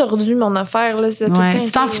un peu tordu, mon affaire. Là. Tout le temps,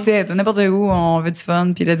 tu t'en foutais. N'importe où, on veut du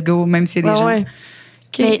fun, puis let's go, même s'il y a des gens. Ouais.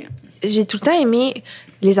 Mais j'ai tout le temps aimé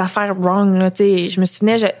les affaires wrong. Là, je me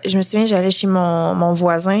souviens, j'allais chez mon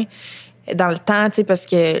voisin dans le temps, parce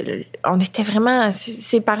que on était vraiment...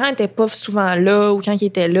 Ses parents étaient pas souvent là, ou quand ils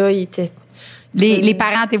étaient là, ils étaient... Les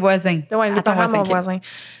parents, tes voisins. Oui, les parents de mon voisin.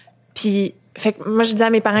 Puis, fait que moi, je disais à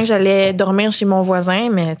mes parents que j'allais dormir chez mon voisin,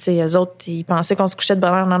 mais eux autres, ils pensaient qu'on se couchait de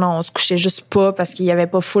bonne heure. Non, on se couchait juste pas parce qu'il y avait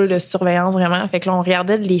pas full de surveillance vraiment. Fait que là, on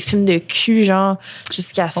regardait les films de cul, genre,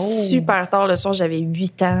 jusqu'à super tard le soir. J'avais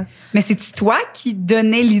 8 ans. Mais c'est-tu toi qui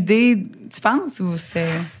donnais l'idée, tu penses, ou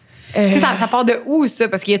c'était... Tu sais, ça part de où, ça?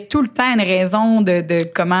 Parce qu'il y a tout le temps une raison de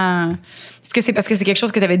comment... Est-ce que c'est parce que c'est quelque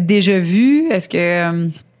chose que tu avais déjà vu? Est-ce que...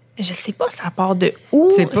 Je sais pas, ça part de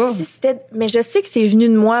où. Si mais je sais que c'est venu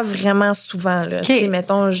de moi vraiment souvent. Là. Okay.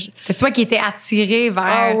 Mettons, c'est toi qui étais attirée vers...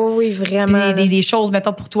 Ah oui, vraiment. Des choses,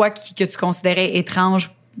 mettons, pour toi que tu considérais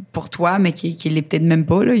étranges pour toi, mais qui l'est peut-être même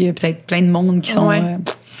pas. Là. Il y a peut-être plein de monde qui sont...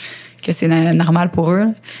 que c'est normal pour eux.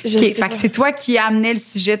 Fait que c'est toi qui amenais le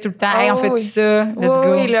sujet tout le temps. Hey, on fait ça, let's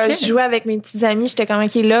go. Oui, là, je jouais avec mes petits amis. J'étais comme,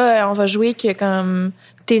 OK, là, on va jouer que comme...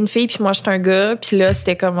 T'es une fille, puis moi, je suis un gars. Puis là,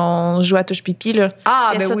 c'était comme on jouait à touche pipi, là.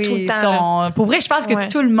 Ah, ben ça, oui. Tout le temps, pour vrai, je pense que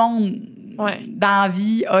tout le monde dans la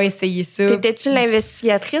vie a essayé ça. T'étais-tu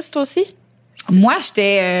l'investigatrice, toi aussi? Moi,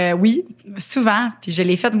 j'étais... oui, souvent. Puis je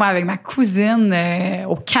l'ai faite, moi, avec ma cousine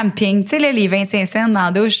au camping. Tu sais, là, les 25 cents dans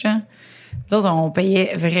la douche, là. Nous autres, on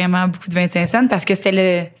payait vraiment beaucoup de 25 cents parce que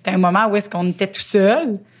c'était un moment où est-ce qu'on était tout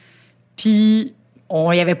seul. Puis... il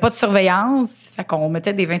n'y avait pas de surveillance, fait qu'on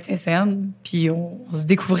mettait des 25 cents, puis on se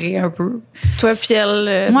découvrait un peu. Toi puis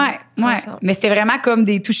elle. Ouais. Mais c'était vraiment comme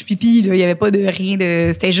des touches pipi, là. Il n'y avait pas de rien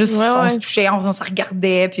de... C'était juste, on se touchait, on se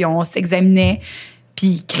regardait, puis on s'examinait.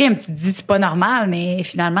 Puis crime, tu te dis, c'est pas normal, mais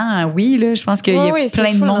finalement, oui, là, je pense qu'il y a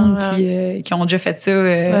plein de monde qui ont déjà fait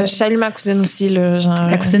ça. Je salue ma cousine aussi, là. Genre...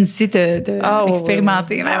 La cousine aussi t'a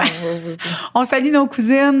expérimenté. On salue nos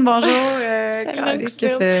cousines, bonjour. Salut,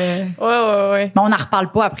 ouais. Mais on n'en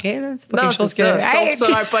reparle pas après, là. C'est pas quelque chose que... Sauf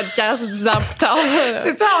sur un podcast 10 ans plus tard.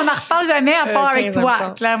 C'est ça, on n'en reparle jamais à part avec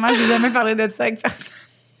toi. Clairement, j'ai jamais parlé de ça avec personne.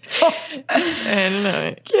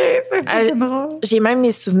 C'est drôle. J'ai même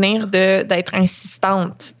des souvenirs d'être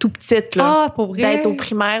insistante, tout petite, là. Ah, pour vrai? D'être au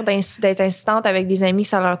primaire, d'être insistante avec des amis que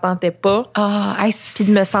ça leur tentait pas. Puis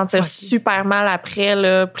de me sentir super mal après,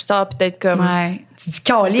 là, plus tard, peut-être comme. Ouais. Tu dis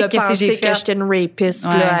calique, qu'est-ce que j'ai fait? Que j'étais une rapiste,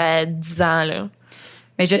 là, à 10 ans, là.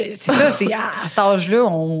 Mais c'est ça, c'est à cet âge-là,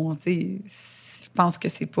 je pense que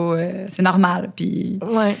c'est pas. C'est normal. Puis.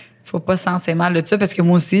 Ouais. Faut pas se sentir mal de ça, parce que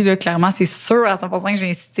moi aussi, là, clairement, c'est sûr à 100% que j'ai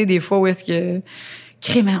insisté des fois où est-ce que...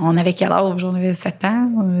 Crime, on avait quel âge? On avait 7 ans,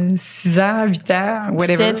 6 ans, 8 ans,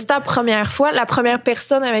 whatever. C'était-tu ta première fois? La première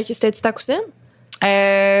personne avec qui c'était-tu ta cousine?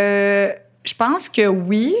 Je pense que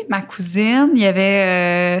oui. Ma cousine, il y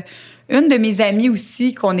avait une de mes amies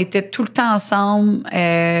aussi, qu'on était tout le temps ensemble.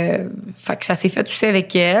 Fait que ça s'est fait aussi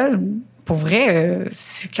avec elle. Pour vrai,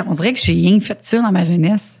 on dirait que j'ai rien fait ça dans ma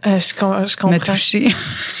jeunesse. Je comprends. Me toucher.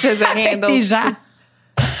 Je faisais rien d'autre. Tes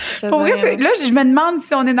gens. Pour vrai, là, je me demande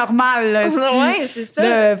si on est normal. Là, oui, c'est ça.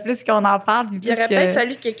 Là, plus qu'on en parle. Il aurait peut-être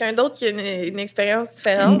fallu quelqu'un d'autre qui ait une expérience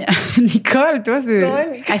différente. Nicole, toi, c'est...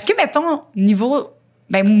 Ouais. Est-ce que, mettons, niveau...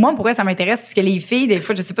 Ben moi, pour vrai, ça m'intéresse, parce que les filles, des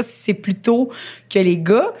fois, je sais pas si c'est plus tôt que les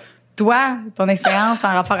gars. Toi, ton expérience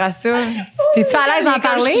en rapport à ça, t'es-tu à l'aise d'en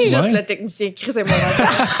parler? Je suis juste le technicien. Chris, c'est moi.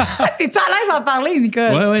 T'es-tu à l'aise d'en parler,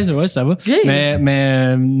 Nicole? Ouais, ça va.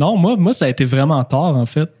 Mais non, moi, ça a été vraiment tard, en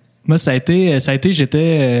fait. Moi, ça a été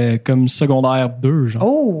j'étais comme secondaire 2, genre.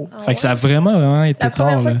 Oh! Fait que ça a vraiment été tard.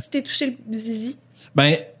 La première fois que tu t'es touché le zizi?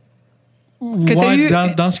 Ben, que t'as eu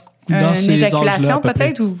dans ces une éjaculation,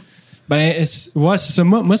 peut-être, ou? Ben, ouais, c'est ça.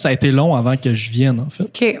 Moi, ça a été long avant que je vienne, en fait.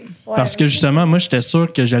 OK. Parce que justement, moi, j'étais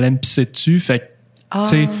sûr que j'allais me pisser dessus. Fait que, tu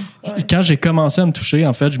sais, quand j'ai commencé à me toucher,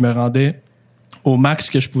 en fait, je me rendais au max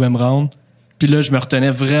que je pouvais me rendre. Puis là, je me retenais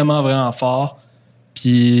vraiment, vraiment fort.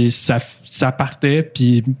 Puis ça partait.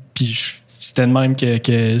 Puis c'était de même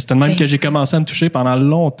que j'ai commencé à me toucher pendant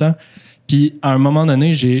longtemps. Puis à un moment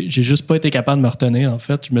donné, j'ai juste pas été capable de me retenir, en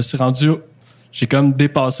fait. Je me suis rendu... J'ai comme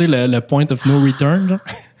dépassé le point of no return, genre.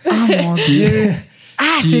 Oh mon Dieu!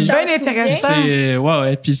 C'est bien intéressant.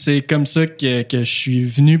 Ouais. Puis c'est comme ça que je suis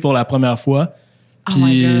venu pour la première fois.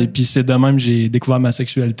 Puis c'est de même que j'ai découvert ma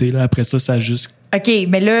sexualité. Là. Après ça, ça a juste... OK,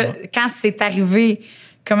 mais là, quand c'est arrivé,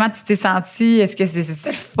 comment tu t'es senti? Est-ce que c'était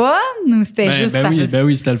le fun ou c'était juste ça?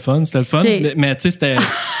 Oui, c'était le fun. Okay. Mais tu sais, c'était...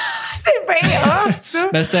 C'est bien rare, ça!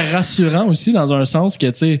 Ben, c'était rassurant aussi, dans un sens que,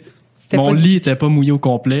 tu sais... Mon lit était pas mouillé au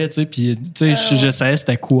complet, tu sais, puis tu sais, je savais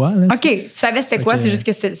c'était quoi. Là, OK, tu savais c'était quoi, c'est juste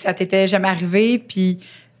que ça t'était jamais arrivé, puis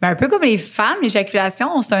un peu comme les femmes,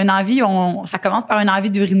 l'éjaculation, c'est une envie, ça commence par une envie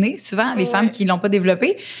d'uriner, souvent, les femmes qui l'ont pas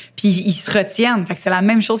développé, puis ils se retiennent. Fait que c'est la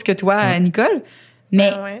même chose que toi, Nicole. Mais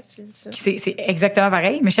c'est exactement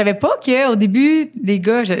pareil. Mais je savais pas qu'au début, les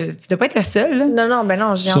gars, tu dois pas être le seul. Là.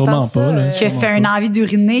 Non, j'ai entendu ça. Pas, là, que c'est une envie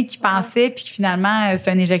d'uriner qu'ils pensaient, puis que finalement,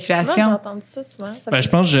 c'est une éjaculation. Non, j'ai entendu ça souvent.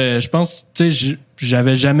 Je pense, tu sais,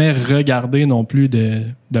 j'avais jamais regardé non plus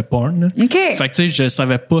de porn. Là. OK. Fait que, tu sais, je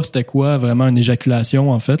savais pas c'était quoi vraiment une éjaculation,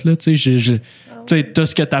 en fait. Là, tu sais, t'as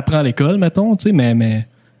ce que t'apprends à l'école, mettons, tu sais, mais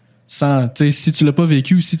sans, tu sais, si tu l'as pas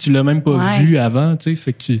vécu ou si tu l'as même pas vu avant, tu sais,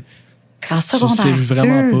 fait que C'est en secondaire. Je sais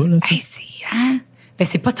vraiment pas, là, tu sais. Ben,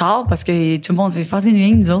 c'est pas tard parce que tout le monde fait faire des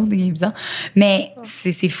nuits, nous autres, c'est bizarre. Mais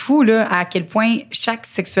c'est fou, là, à quel point chaque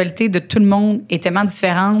sexualité de tout le monde est tellement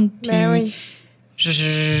différente. Puis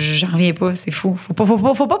j'en reviens pas, c'est fou. Faut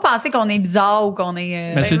pas penser qu'on est bizarre ou qu'on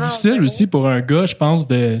est. Mais c'est difficile aussi pour un gars, je pense,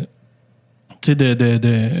 de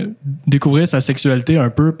découvrir sa sexualité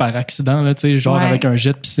un peu par accident, là, tu sais, genre avec un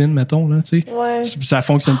jet de piscine, mettons, là, tu sais. Ouais. Ça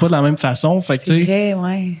fonctionne pas de la même façon. Fait que, c'est vrai,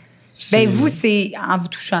 ouais. Ben, vous, c'est en vous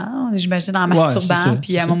touchant, j'imagine, en masturbant.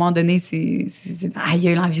 Puis à un moment donné, il y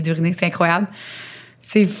a eu l'envie d'uriner, c'est incroyable.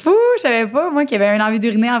 C'est fou, je savais pas, moi, qu'il y avait une envie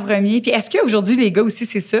d'uriner en premier. Puis est-ce qu'aujourd'hui, les gars aussi,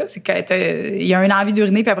 c'est ça? C'est qu'il y a une envie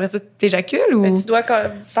d'uriner, puis après ça, tu t'éjacules? Ou... Mais tu dois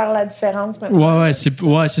faire la différence maintenant. Ouais,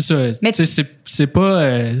 c'est ça. Mais c'est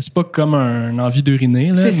pas comme une envie d'uriner.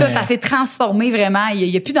 Là, c'est ça, ça s'est transformé vraiment. Il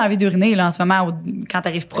y a plus d'envie d'uriner là, en ce moment quand tu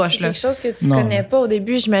arrives proche. C'est quelque chose que tu connais pas au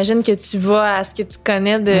début. J'imagine que tu vas à ce que tu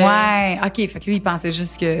connais de... Ouais, OK. Fait que lui, il pensait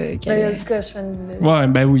juste que... Il a dit que je fais une... Ouais,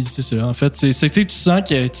 ben oui, c'est ça. En fait, c'est que tu sens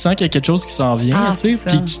qu'il y a quelque chose qui s'en vient, tu sais,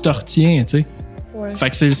 puis que tu te retiens, tu sais. Ouais. Fait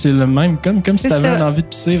que c'est le même, comme si t'avais une envie de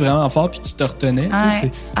pisser vraiment fort puis tu te retenais.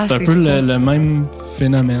 Ouais. C'est un peu le même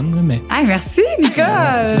phénomène. Là, mais... Hey, merci, Nicole!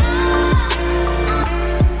 Ouais,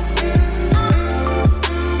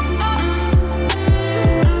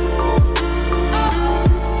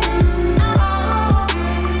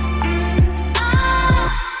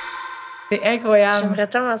 c'est incroyable. J'aimerais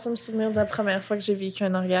tellement ça me souvenir de la première fois que j'ai vécu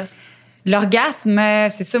un orgasme. L'orgasme,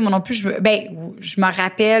 c'est ça, moi non plus. Je me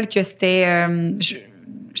rappelle que c'était...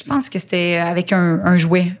 je pense que c'était avec un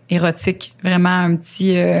jouet érotique. Vraiment un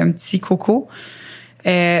petit coco.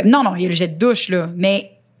 Non, il y a le jet de douche, là.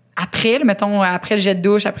 Mais après, là, mettons, après le jet de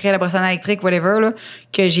douche, après la brosse à dents électrique, whatever, là,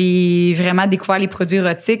 que j'ai vraiment découvert les produits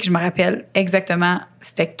érotiques, je me rappelle exactement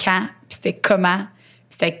c'était quand, puis c'était comment,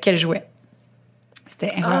 puis c'était avec quel jouet.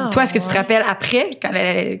 C'était incroyable. Toi, est-ce que tu te rappelles après,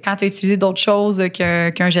 quand tu as utilisé d'autres choses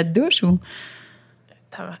qu'un jet de douche? Ou?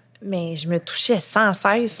 Mais je me touchais sans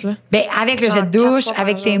cesse, là. Ben, avec le jet de douche,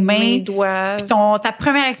 avec tes mains. Mes doigts. Puis ta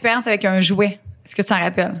première expérience avec un jouet. Est-ce que tu t'en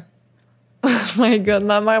rappelles? Oh my God,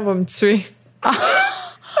 ma mère va me tuer. Ma mère,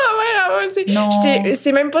 elle va me tuer. Non.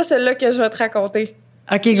 C'est même pas celle-là que je vais te raconter.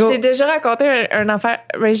 OK, go. Je t'ai déjà raconté un affaire.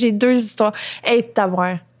 Ben, j'ai 2 histoires. Hey,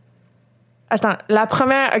 t'avoir. Attends, la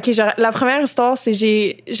première histoire, c'est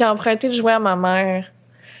j'ai emprunté le jouet à ma mère.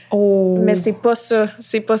 Oh. Mais c'est pas ça.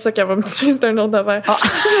 C'est pas ça qu'elle va me tuer, c'est un autre affaire. Oh.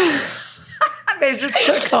 Ben, juste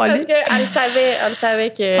ça, parce qu'elle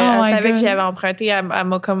savait que j'avais emprunté, elle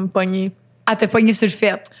m'a comme pognée. Elle t'a pogné sur le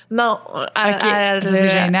fait? Non. C'est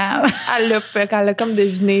gênant. Elle l'a comme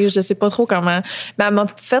deviné, je sais pas trop comment. Mais elle m'a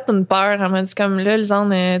fait une peur. Elle m'a dit comme là,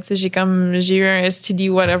 Lisanne, tu sais, j'ai eu un STD,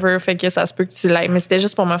 whatever, fait que ça se peut que tu l'aies. Mais c'était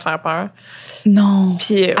juste pour me faire peur. Non.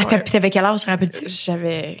 Puis, t'avais quel âge, te rappelles-tu?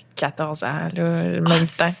 J'avais 14 ans, là, le même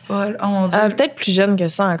temps. Oh mon Dieu. Peut-être plus jeune que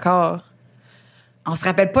ça encore. On se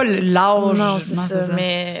rappelle pas l'âge. Non, c'est ça.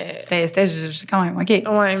 Mais c'était quand même, OK.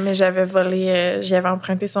 Ouais, mais j'avais volé, j'avais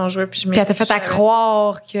emprunté son jouet. Puis elle t'a fait à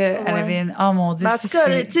croire qu'elle avait une... Oh mon Dieu. En tout cas,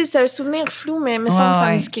 tu sais, c'est un souvenir flou, mais il me semble que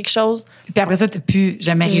ça me dit quelque chose. Puis après ça, t'as plus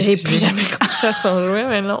jamais J'ai plus jamais retouché à son jouet,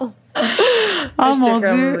 mais non. Oh mon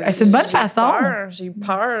Dieu. C'est une bonne façon. J'ai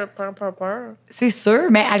peur. C'est sûr.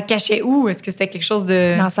 Mais elle le cachait où? Est-ce que c'était quelque chose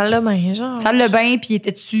de... Dans la salle de bain, genre. Salle de bain, puis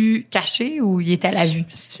étais-tu caché ou il était à la vue?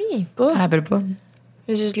 Je me souviens pas. Je me rappelle pas.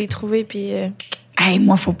 Je l'ai trouvé, puis... Hey,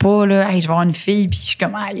 moi, faut pas, là. Hey, je vais avoir une fille, puis je suis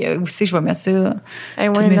comme, hey, où c'est que je vais mettre ça?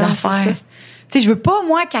 Toutes mes affaires. Tu sais, je veux pas,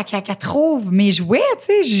 moi, qu'elle trouve mes jouets,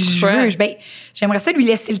 tu sais. J'aimerais ça lui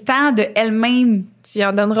laisser le temps de elle-même. Tu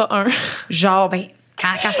en donneras un. Genre,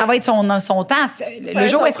 quand ça va être son temps, le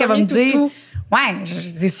jour où est-ce qu'elle va me dire... Ouais,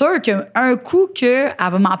 c'est sûr qu'un coup qu'elle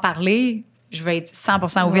va m'en parler... Je vais être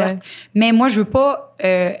 100% ouverte. Ouais. Mais moi, je veux pas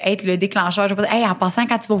être le déclencheur. Je veux pas dire, hey, en passant,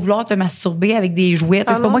 quand tu vas vouloir te masturber avec des jouets,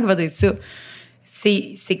 c'est pas moi qui va dire ça.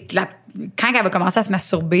 c'est que quand elle va commencer à se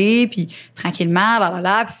masturber, puis tranquillement,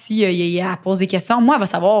 puis si elle pose des questions, moi, elle va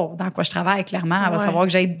savoir dans quoi je travaille, clairement. Elle va savoir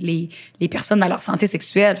que j'aide les personnes dans leur santé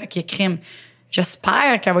sexuelle. Fait qu'il y a crime.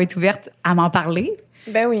 J'espère qu'elle va être ouverte à m'en parler.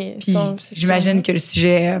 Ben oui. Puis j'imagine que le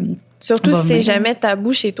sujet... surtout si c'est jamais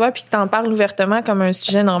tabou chez toi puis que t'en parles ouvertement comme un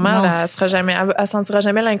sujet normal, elle sentira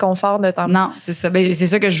jamais l'inconfort de t'en parler. Non, c'est ça. Ben, c'est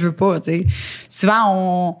ça que je veux pas, tu sais.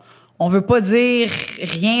 Souvent, on veut pas dire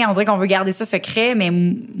rien, on dirait qu'on veut garder ça secret, mais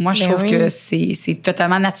moi, je trouve que c'est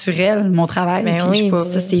totalement naturel, mon travail. Ben oui,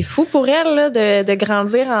 ça, c'est fou pour elle là, de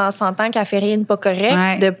grandir en sentant qu'elle fait rien de pas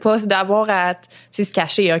correct, de pas d'avoir à se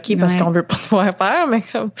cacher, OK, parce qu'on veut pas te voir faire, mais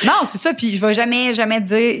comme... Non, c'est ça, puis je vais jamais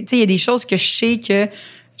dire... Tu sais, il y a des choses que je sais que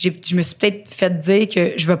je me suis peut-être fait dire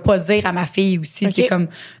que je veux pas dire à ma fille aussi, qui est comme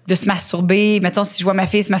de se masturber. Mettons, si je vois ma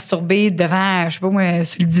fille se masturber devant, je sais pas moi,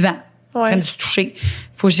 sur le divan, en train de se toucher.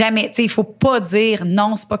 Faut jamais, tu sais, il faut pas dire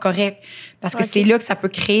non, c'est pas correct. Parce que c'est là que ça peut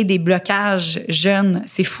créer des blocages jeunes.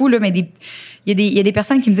 C'est fou, là, mais il y a des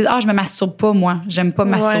personnes qui me disent, je me masturbe pas, moi. J'aime pas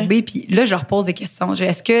me masturber. Puis là, je leur pose des questions.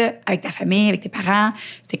 Est-ce que, avec ta famille, avec tes parents,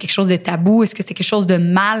 c'est quelque chose de tabou? Est-ce que c'est quelque chose de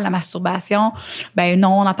mal, la masturbation? Ben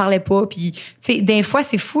non, on n'en parlait pas. Puis, tu sais, des fois,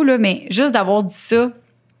 c'est fou, là, mais juste d'avoir dit ça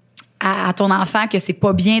à ton enfant que c'est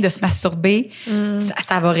pas bien de se masturber,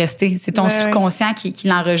 ça va rester. C'est ton subconscient qui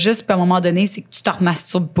l'enregistre. Puis à un moment donné, c'est que tu te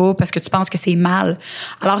remasturbes pas parce que tu penses que c'est mal.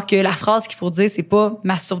 Alors que la phrase qu'il faut dire, c'est pas «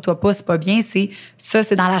 masturbe-toi pas, c'est pas bien », c'est « ça,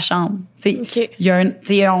 c'est dans la chambre ». Il y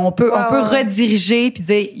a on peut rediriger puis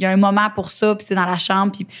dire « il y a un moment pour ça, puis c'est dans la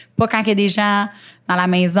chambre », puis pas quand il y a des gens dans la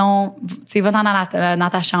maison. Va dans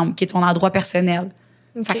ta chambre, qui est ton endroit personnel.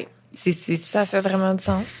 OK. Ça fait vraiment du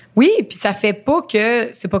sens. Oui, puis ça fait pas que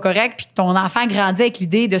c'est pas correct puis que ton enfant grandit avec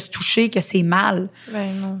l'idée de se toucher, que c'est mal. Ben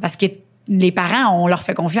non. Parce que les parents, on leur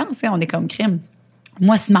fait confiance, on est comme crime.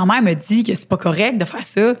 Moi, si ma mère me dit que c'est pas correct de faire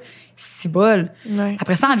ça, c'est bol. Ouais.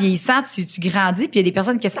 Après ça, en vieillissant, tu grandis, puis il y a des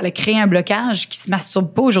personnes qui ça a créé un blocage, qui se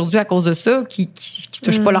masturbent pas aujourd'hui à cause de ça, qui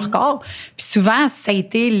touchent pas leur corps. Puis souvent, ça a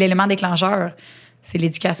été l'élément déclencheur. C'est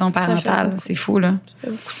l'éducation parentale. C'est fou, là. Ça fait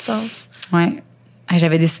beaucoup de sens. Ouais.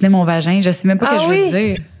 J'avais dessiné mon vagin. Je sais même pas ce que je veux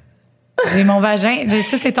dire. J'ai mon vagin.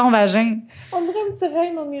 Ça, c'est ton vagin. On dirait un petit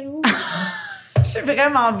rein dans mes roues. Je suis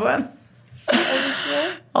vraiment bonne.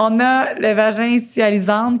 On a le vagin ici à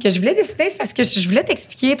Lisande que je voulais dessiner, c'est parce que je voulais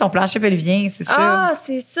t'expliquer ton plancher pelvien, c'est ça. Ah,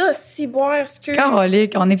 c'est ça, ciboire, excuse.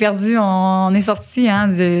 Carolique, on est perdu, on est sorti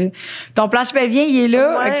ton plancher pelvien, il est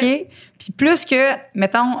là, OK? Puis plus que,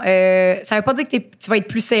 mettons, ça veut pas dire que tu vas être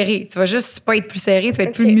plus serré. Tu vas juste pas être plus serré, tu vas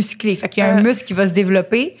être plus musclé. Fait qu'il y a un muscle qui va se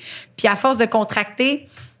développer. Puis à force de contracter,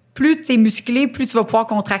 plus tu es musclé, plus tu vas pouvoir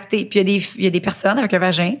contracter. Puis il y a des personnes avec un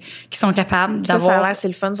vagin qui sont capables d'avoir... Ça a l'air, c'est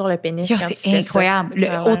le fun sur le pénis. C'est incroyable.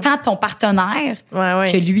 Autant ton partenaire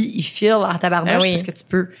que lui, il file en tabarnouche parce que tu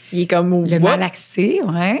peux il est comme le malaxer,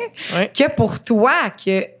 que pour toi,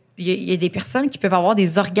 que il y a des personnes qui peuvent avoir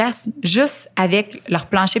des orgasmes juste avec leur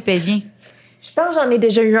plancher pelvien. Je pense que j'en ai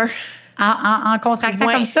déjà eu un. En contractant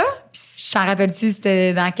comme ça? Puis je t'en rappelle-tu,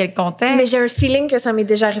 c'était dans quel contexte? Mais j'ai un feeling que ça m'est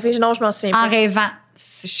déjà arrivé. Non, je m'en souviens pas. En rêvant.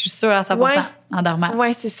 Je suis sûre à 100% en dormant. Oui,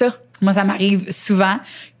 c'est ça. Moi, ça m'arrive souvent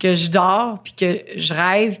que je dors puis que je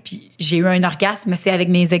rêve puis j'ai eu un orgasme, mais c'est avec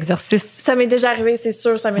mes exercices. Ça m'est déjà arrivé, c'est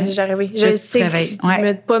sûr, ça m'est déjà arrivé. Je sais que si tu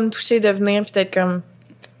ne pas me toucher, de venir puis d'être comme...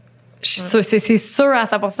 Je suis sûre, c'est sûr à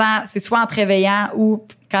 100%. C'est soit en te réveillant ou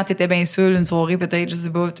quand t'étais bien seule une soirée, peut-être, je sais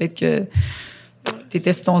pas, peut-être que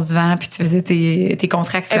t'étais sur ton divan puis tu faisais tes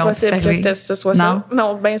contractions. Impossible que c'était ça, soit ça.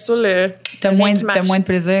 Non, bien sûr, t'as moins de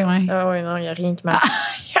plaisir, ouais. Ah oui, non, il n'y a rien qui marche.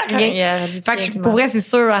 Il y a rien. Fait que pour vrai, c'est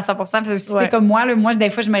sûr à 100%. Parce que si t'es comme moi, des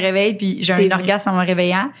fois, je me réveille puis j'ai un orgasme en me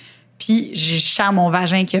réveillant. Puis je sens mon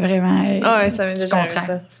vagin qui est vraiment. Ah ouais, ça m'est déjà arrivé,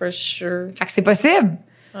 ça, for sure. Fait que c'est possible.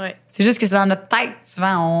 Ouais. C'est juste que c'est dans notre tête.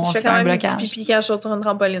 Souvent, on se fait un blocage. Je fais quand même un petit pipi quand je saute sur une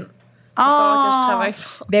trampoline. Il faut que je travaille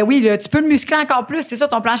fort. Ben oui, là, tu peux le muscler encore plus. C'est ça,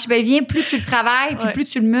 ton plancher pelvien, plus tu le travailles, puis plus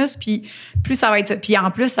tu le muscles, puis plus ça va être... Puis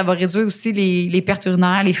en plus, ça va réduire aussi les pertes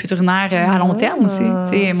urinaires, les fuites urinaires à long terme aussi.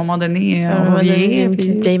 Tu sais, à un moment donné, on va vieillir. Une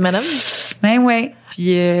petite vieille madame. Ben ouais.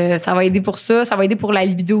 Puis ça va aider pour ça. Ça va aider pour la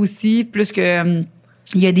libido aussi, plus que...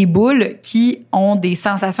 il y a des boules qui ont des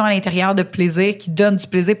sensations à l'intérieur de plaisir, qui donnent du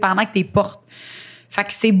plaisir pendant que tu les portes. Fait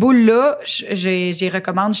que ces boules-là, j'y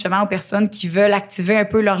recommande justement aux personnes qui veulent activer un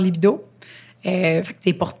peu leur libido. Fait que tu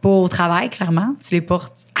les portes pas au travail, clairement. Tu les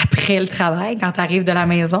portes après le travail, quand tu arrives de la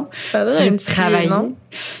maison. Ça donne un petit travail, non?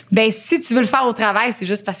 Ben, si tu veux le faire au travail, c'est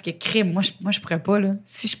juste parce que crime. Moi, je pourrais pas, là.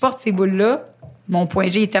 Si je porte ces boules-là, mon point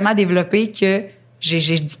G est tellement développé que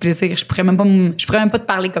j'ai du plaisir. Je pourrais même pas te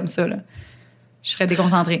parler comme ça, là. je serais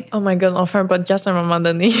déconcentrée. Oh my God, on fait un podcast à un moment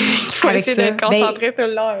donné. Il faut Avec essayer ça. d'être concentré tout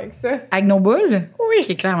le long avec ça. Avec nos boules? Oui.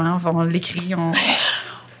 OK, clairement, on l'écrit,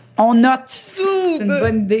 on note. C'est une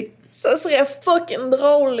bonne idée. Ça serait fucking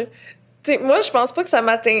drôle. Tu sais, moi, je pense pas que ça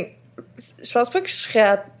m'atteint. Je pense pas que je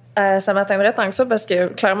serais ça m'atteindrait tant que ça parce que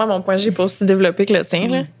clairement, mon point G est pas aussi développé que le tien.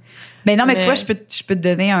 Là. Mais non, mais tu vois, je peux te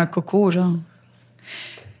donner un coco, genre.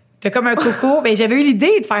 T'as comme un coco. Ben, j'avais eu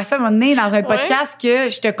l'idée de faire ça à un moment donné dans un podcast que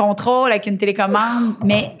je te contrôle avec une télécommande,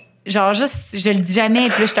 mais genre juste, je le dis jamais,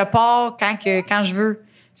 puis là, je te pars quand je veux.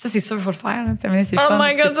 Ça, c'est sûr qu'il faut le faire. Là. C'est Oh fun,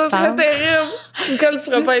 my God, ça serait terrible. Nicole, tu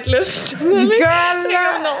pourrais pas être là. Je suis désolée. Nicole!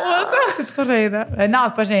 Non, attends. C'est trop gênant. Non,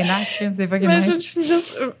 c'est pas gênant. C'est pas Mais nice. je suis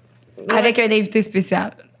juste... Avec un invité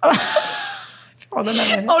spécial. On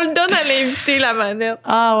le donne à l'invité, la manette.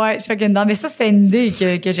 Ah ouais, choqué dedans. Mais ça, c'était une idée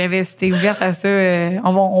que j'avais. C'était ouverte à ça.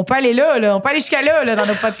 On peut aller là. On peut aller jusqu'à là, dans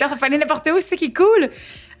nos podcasts. On peut aller n'importe où. C'est ça qui est cool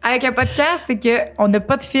avec un podcast, c'est qu'on n'a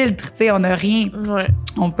pas de filtre. Tu sais, on n'a rien. Ouais.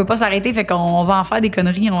 On peut pas s'arrêter. Fait qu'on va en faire des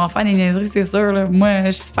conneries. On va en faire des niaiseries, c'est sûr. Là. Moi,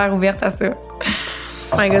 je suis super ouverte à ça.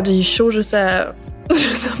 Oh my God, j'ai chaud juste à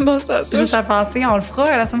penser à ça. Juste à penser, on le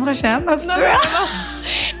fera la semaine prochaine. Si tu veux.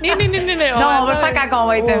 Non, Non, on va le faire quand on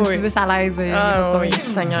va être un petit peu plus à l'aise. Ah oui,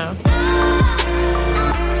 Seigneur.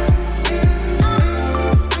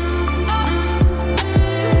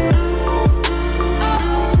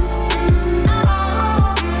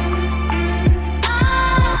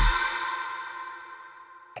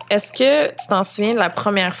 Est-ce que tu t'en souviens de la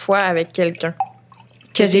première fois avec quelqu'un?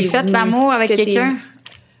 Que j'ai fait l'amour avec quelqu'un?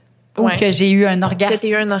 Ou que j'ai eu un orgasme? Que tu as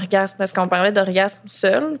eu un orgasme. Parce qu'on parlait d'orgasme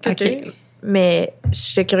seul. OK. Mais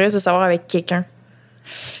j'étais curieuse de savoir avec quelqu'un.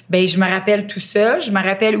 Ben, je me rappelle tout ça. Je me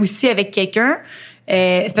rappelle aussi avec quelqu'un.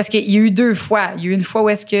 C'est parce qu'il y a eu 2 fois. Il y a eu une fois où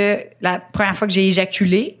est-ce que la première fois que j'ai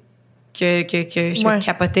éjaculé, que je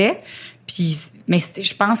capotais. Puis, mais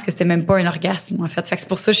je pense que c'était même pas un orgasme, en fait. Fait que c'est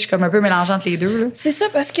pour ça que je suis comme un peu mélangeante entre les deux. Là. C'est ça,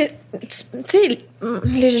 parce que, tu sais,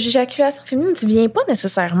 l'éjaculation féminine, tu viens pas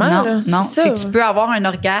nécessairement. Non, là. non. C'est C'est que tu peux avoir un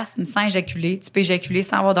orgasme sans éjaculer. Tu peux éjaculer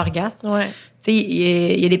sans avoir d'orgasme. Ouais. Tu sais,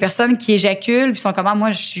 il y a des personnes qui éjaculent puis sont comme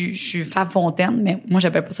moi, je suis femme fontaine, mais moi,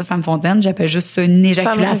 j'appelle pas ça femme fontaine, j'appelle juste ça une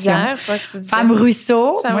éjaculation. Femme rivière, toi, tu dis Femme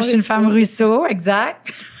ruisseau. Moi, je suis une femme ruisseau,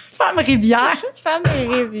 exact. Femme rivière. Femme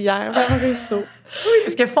rivière, femme ruisseau. Oui,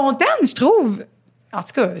 parce que fontaine, je trouve. En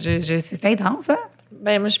tout cas, c'est intense, hein?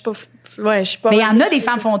 Ben, moi, je suis pas. Ouais, je suis pas. Mais il y en a des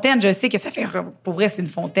femmes fontaines, je sais que ça fait. Pour vrai, c'est une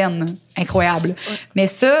fontaine incroyable. Ouais. Mais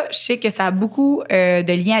ça, je sais que ça a beaucoup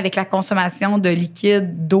de liens avec la consommation de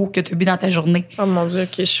liquide, d'eau que tu as bu dans ta journée. Oh mon Dieu,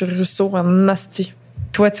 OK, je suis ruisseau en nasty.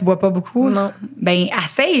 Toi, tu bois pas beaucoup? Non. Ben,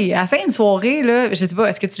 essaye une soirée, là. Je sais pas,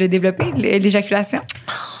 est-ce que tu l'as développé, l'éjaculation?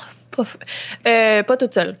 Pas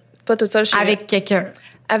toute seule. Pas toute seule. Avec quelqu'un.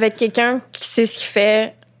 Avec quelqu'un qui sait ce qu'il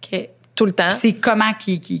fait tout le temps. C'est comment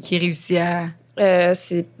qui réussit à...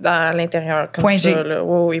 c'est à l'intérieur, comme point ça. G. Là.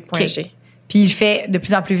 Oui, point G. Puis il fait de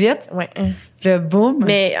plus en plus vite? Oui. Le boum.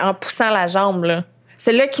 Mais en poussant la jambe, là.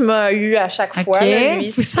 C'est là qui m'a eu à chaque fois. Là,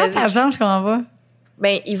 lui, poussant ta jambe, je comprends pas.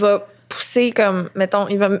 Ben, il va pousser comme, mettons,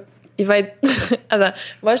 il va être... Attends,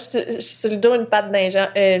 moi, je suis sur le dos, une patte dans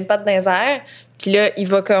les airs, puis là, il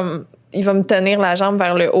va me tenir la jambe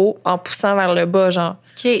vers le haut en poussant vers le bas, genre.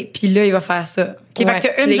 OK, puis là, il va faire ça. OK, Ouais. Fait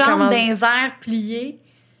que t'as une jambe dans les airs pliée.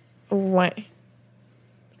 Ouais.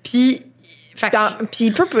 Puis... Puis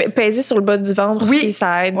il peut peser sur le bas du ventre aussi,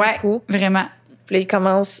 ça aide beaucoup. Vraiment. Puis là, il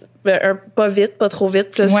commence pas vite, pas trop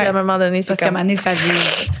vite. Puis là, à un moment donné, c'est parce qu'à un moment donné, ça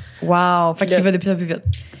vise. Wow! Fait qu'il va de plus en plus vite.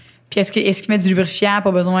 Puis est-ce qu'il met du lubrifiant?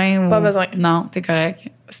 Pas besoin? Pas besoin. Non, t'es correct.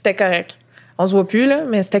 C'était correct. On se voit plus, là,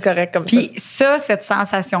 mais c'était correct comme ça. Puis ça, cette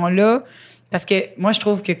sensation-là, parce que moi, je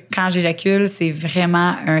trouve que quand j'éjacule, c'est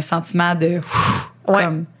vraiment un sentiment de...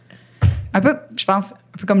 comme, un peu, je pense,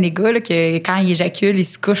 un peu comme les gars, là, que quand ils éjaculent, ils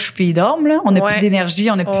se couchent puis ils dorment. Là. On n'a plus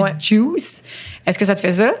d'énergie, on n'a plus de juice. Est-ce que ça te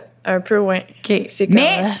fait ça? Un peu, oui. OK.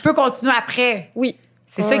 Mais tu peux continuer après. Oui.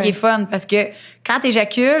 C'est ça qui est fun, parce que quand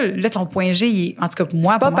t'éjacules, là, ton point G, il est, en tout cas, pour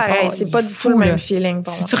moi, c'est pas pareil. C'est pas du tout le même feeling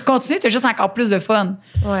pour moi. Si tu continues, t'as juste encore plus de fun.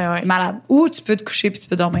 C'est malade. Ou tu peux te coucher puis tu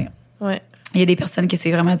peux dormir. Ouais. Il y a des personnes que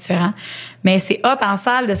c'est vraiment différent. Mais c'est hot en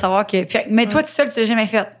salle de savoir que... Mais toi, tout seul, tu l'as jamais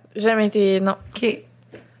fait? Jamais été... Non. OK.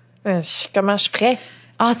 Comment je ferais?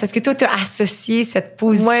 Ah, c'est parce que toi, tu as associé cette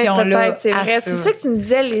position-là. Ouais, peut-être, c'est vrai. C'est ça que tu me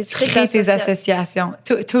disais, les trucs crées tes associations.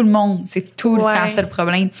 Tout le monde, c'est tout le temps ça le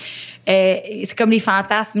problème. C'est comme les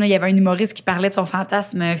fantasmes. Là. Il y avait un humoriste qui parlait de son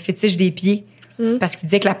fantasme fétiche des pieds. Parce qu'il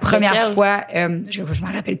disait que la première fois, je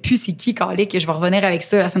me rappelle plus c'est qui, Calique, je vais revenir avec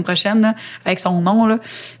ça la semaine prochaine, là, avec son nom, là.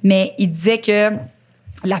 Mais il disait que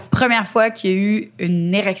la première fois qu'il y a eu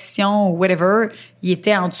une érection ou whatever, il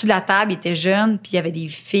était en dessous de la table, il était jeune, puis il y avait des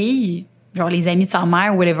filles genre les amis de sa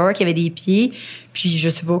mère ou whatever qui avaient des pieds. Puis je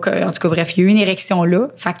sais pas, en tout cas, bref, il y a eu une érection là.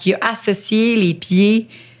 Fait qu'il a associé les pieds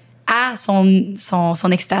à son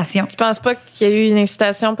excitation. Tu penses pas qu'il y a eu une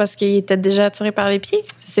excitation parce qu'il était déjà attiré par les pieds?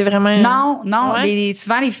 C'est vraiment... Non. Ouais.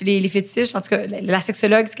 Souvent, les fétiches, en tout cas, la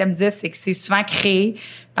sexologue, ce qu'elle me disait, c'est que c'est souvent créé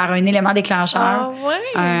par un élément déclencheur.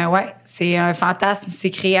 Ah ouais? Ouais, c'est un fantasme, c'est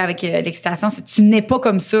créé avec l'excitation. Tu n'es pas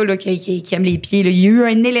comme ça, là, qui aime les pieds. Là. Il y a eu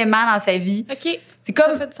un élément dans sa vie. OK. C'est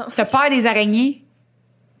comme, Ça fait du sens. t'as peur des araignées.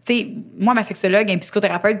 Tu sais, moi, ma sexologue, elle est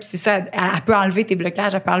psychothérapeute, puis c'est ça, elle peut enlever tes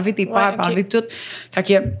blocages, elle peut enlever tes peurs, Ouais, elle peut ok. enlever tout. Fait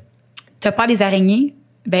que t'as peur des araignées,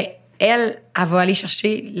 ben elle va aller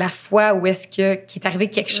chercher la fois où est-ce qu'il est arrivé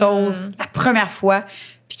quelque chose, la première fois,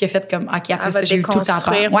 puis qu'elle a fait comme, OK, après Elle ça, va j'ai eu tout le temps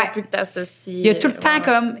peur. déconstruire Ouais. pour plus que t'associes. Il y a tout le temps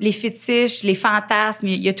comme les fétiches, les fantasmes,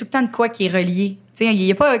 il y a tout le temps de quoi qui est relié. Tu sais, il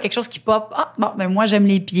y a pas quelque chose qui pop. Ah, bon, ben moi, j'aime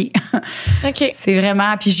les pieds. OK. C'est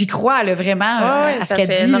vraiment... Puis j'y crois, là, vraiment, Ouais, à ce ça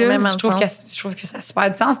qu'elle fait dit. Là. énormément Je de trouve, sens. je trouve que ça a super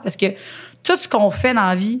du sens parce que tout ce qu'on fait dans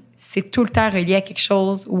la vie, c'est tout le temps relié à quelque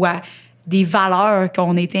chose ou à des valeurs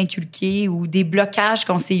qu'on a été inculquées ou des blocages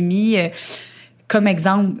qu'on s'est mis. Comme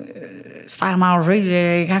exemple, se faire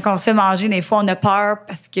manger. Quand on se fait manger, des fois, on a peur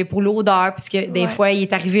parce que pour l'odeur, parce que des fois, il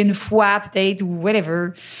est arrivé une fois peut-être ou whatever.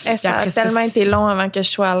 Ça Puis a après ça, tellement été long avant que je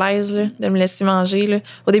sois à l'aise là, de me laisser manger. Là.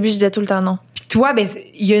 Au début, je disais tout le temps non. Puis toi, ben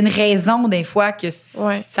il y a une raison des fois que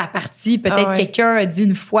Ouais. ça partit. Peut-être Ah ouais. quelqu'un a dit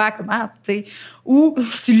une fois comment, tu sais, ou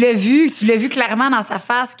tu l'as vu clairement dans sa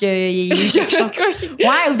face qu'il y a eu quelque chose.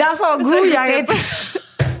 Ouais, ou dans son goût, il arrête.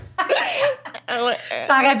 Ah ouais.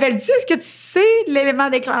 T'en rappelles-tu? Est-ce que tu sais l'élément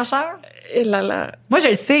déclencheur? Et là là. Moi, je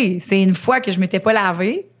le sais. C'est une fois que je m'étais pas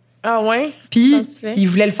lavée. Ah ouais? Puis, Ça se fait. il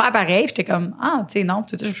voulait le faire pareil. J'étais comme, ah, tu sais, non,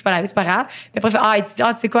 je suis pas lavée, c'est pas grave. Puis après, il fait,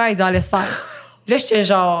 tu sais quoi? Il dit, laisse faire. Là, j'étais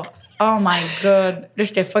genre, oh my God. Là,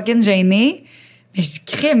 j'étais fucking gênée. Mais je dis,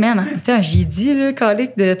 crée, man, en même temps, j'ai dit, là,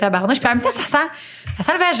 colique de tabarnouche. Puis en même temps, ça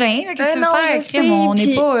sent le vagin. Là, qu'est-ce que tu veux Non, faire? je Crème, sais, on n'est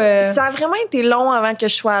puis pas. Ça a vraiment été long avant que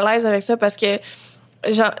je sois à l'aise avec ça parce que,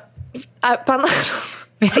 genre, pendant.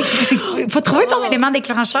 Mais faut trouver ton élément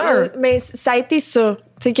déclencheur. Mais ça a été ça.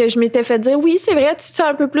 Tu sais, que je m'étais fait dire, oui, c'est vrai, tu te sens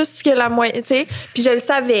un peu plus que la moyenne. Tu sais, puis je le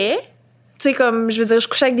savais. Tu sais, comme, je veux dire, je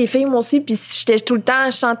couchais avec des filles, moi aussi, puis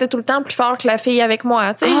je chantais tout le temps plus fort que la fille avec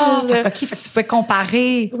moi. Tu sais, je veux dire. OK, fait que tu peux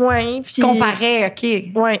comparer. Ouais, Tu comparais,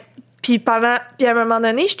 OK. Ouais. Puis à un moment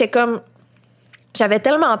donné, j'étais comme, j'avais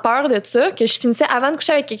tellement peur de ça que je finissais avant de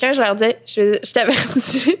coucher avec quelqu'un, je leur disais, je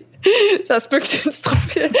t'avertis, ça se peut que tu te trompes.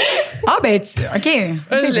 Ah, ben, OK. Ouais,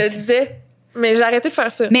 je le disais, mais j'ai arrêté de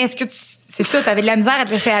faire ça. Mais est-ce que c'est ça, t'avais de la misère à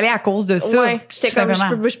te laisser aller à cause de ça? Ouais, j'étais tout comme,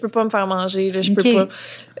 simplement. je peux pas me faire manger, là, je Ok. peux pas.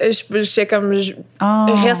 J'étais comme,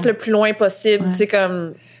 reste le plus loin possible, tu sais,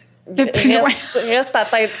 comme. Le plus loin. Reste ta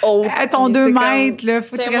tête haute. À ton puis, 2 tu sais, comme, mètres, là.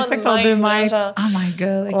 Faut que tu tiens-moi respectes de ton 2 même, là, mètres. genre. Oh my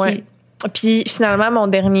God, OK. Ouais. Puis finalement, mon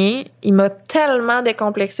dernier, il m'a tellement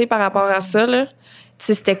décomplexé par rapport à ça, là. Tu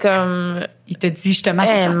sais, c'était comme. Il t'a dit justement,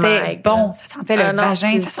 ça Oh sentait my bon, God. ça sentait le Ah non, vagin,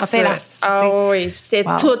 c'est ça sentait la. Ah oui, c'était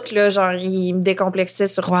Wow. tout, là. Genre, il me décomplexait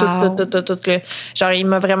sur Wow. tout, là. Genre, il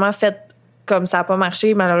m'a vraiment fait. Comme ça n'a pas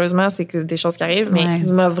marché, malheureusement, c'est que des choses qui arrivent, mais Ouais.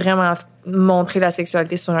 il m'a vraiment montré la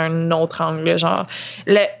sexualité sur un autre angle, là. Genre,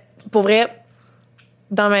 pour vrai,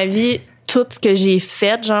 dans ma vie, tout ce que j'ai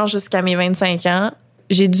fait, genre, jusqu'à mes 25 ans,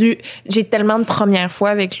 j'ai tellement de premières fois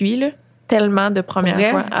avec lui, là. Tellement de premières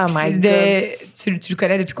Vrai? fois. Oh my Puis God. tu le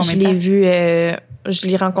connais depuis combien Je de temps? l'ai vu, je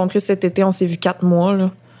l'ai rencontré cet été, on s'est vu 4 mois,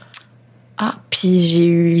 là. Ah. Puis j'ai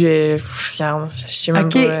eu, regarde, je sais même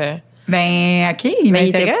OK. pas. Ben, OK, il Mais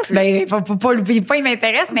il m'intéresse. était Ben, pas il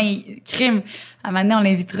m'intéresse, mais crime. À un moment donné, on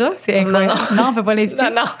l'invitera. C'est incroyable. Non, on peut pas l'inviter.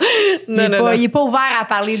 Il est pas ouvert à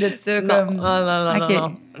parler de ça. Non, comme... non,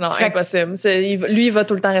 OK. non, Tu fais- impossible. Lui, il va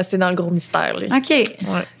tout le temps rester dans le gros mystère, lui. OK. Ouais,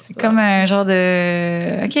 C'est comme un genre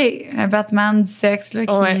de... OK, un Batman du sexe, là,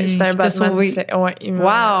 qui, ouais, c'est un qui t'a Batman. sauvé. Ouais,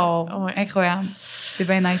 Wow! Ouais. Incroyable. C'est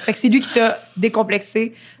bien nice. Fait que c'est lui qui t'a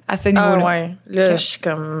décomplexé à ce Ah niveau-là. ouais. Là, OK. je suis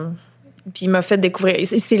comme. Puis il m'a fait découvrir.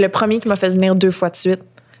 C'est le premier qui m'a fait venir 2 fois de suite.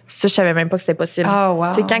 Ça, je savais même pas que c'était possible. Ah,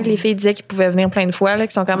 wow. C'est quand que les filles disaient qu'ils pouvaient venir plein de fois, là,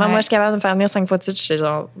 qui sont comme, Ouais. moi, je suis capable de me faire venir 5 fois de suite. J'étais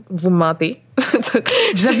genre, vous me mentez.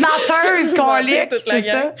 Vous êtes menteuse, qu'on lit, toute la c'est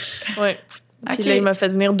ça? gang. Ouais. Puis OK. là, il m'a fait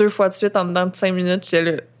venir 2 fois de suite en dedans de 5 minutes. J'étais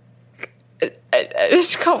là.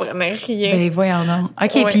 Je comprenais rien. Ben, voyons donc.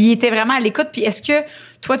 OK, Ouais. puis il était vraiment à l'écoute. Puis est-ce que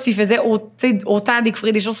toi, tu lui faisais autant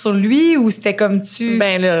découvrir des choses sur lui ou c'était comme tu...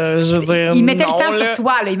 Ben là, je veux dire. il mettait non, le temps là. sur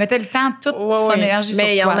toi, là. Il mettait le temps, toute Ouais, son ouais. énergie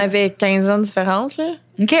Mais sur toi. on avait 15 ans de différence, là.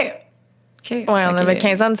 OK. OK. Ouais, on avait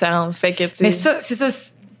 15 ans de différence. Fait que, tu sais. Mais ça, c'est ça.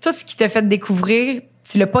 Tout ce qui t'a fait découvrir,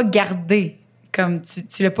 tu l'as pas gardé. Comme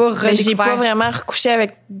tu l'as pas Mais redécouvert. j'ai pas vraiment recouché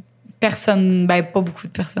avec. Personne, ben pas beaucoup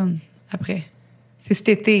de personnes après. C'est cet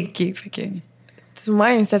été, OK. Fait que...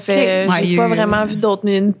 Ouais, ça fait. Okay. J'ai pas vraiment vu d'autres.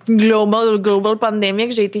 Une global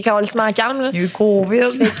pandémique, j'ai été carrément calme. Là. Il y a eu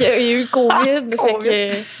COVID. Il y a eu COVID.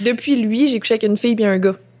 Fait que, depuis lui, j'ai couché avec une fille et un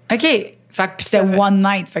gars. OK. Fait que c'était one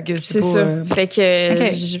night. Fait que c'est pas, ça. Fait que,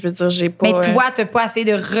 je veux dire, j'ai pas. Mais toi, t'as pas essayé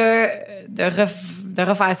de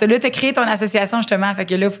refaire ça. Là, t'as créé ton association, justement. Fait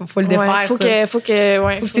que là, faut le défaire. Faut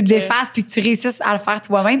que tu le défasses puis que tu réussisses à le faire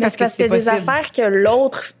toi-même parce que c'est des affaires que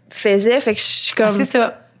l'autre faisait. Fait que je suis comme. C'est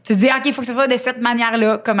ça. Tu te dis, OK, il faut que ce soit de cette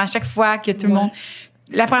manière-là, comme à chaque fois que tout le monde.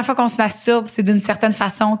 La première fois qu'on se masturbe, c'est d'une certaine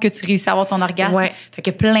façon que tu réussis à avoir ton orgasme. Ouais. Fait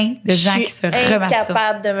que plein de gens qui se remasturbent. Je suis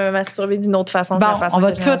incapable de me masturber d'une autre façon que la façon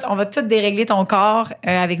on va tout dérégler ton corps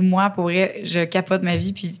avec moi. Pour vrai, je capote ma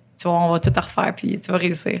vie, puis tu vois, on va tout refaire, puis tu vas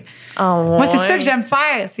réussir. Oh, moi, c'est ça que j'aime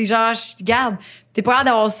faire. C'est genre, regarde, t'es pas capable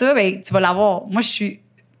d'avoir ça, ben tu vas l'avoir. Moi,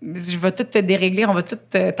 je vais tout te dérégler, on va tout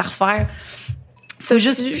te refaire. Faut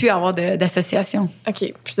juste plus avoir d'association.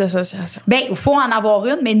 OK, plus d'association. Ben, il faut en avoir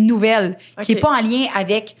une, mais une nouvelle, qui n'est pas en lien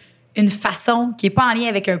avec une façon, qui n'est pas en lien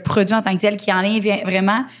avec un produit en tant que tel, qui est en lien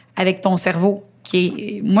vraiment avec ton cerveau.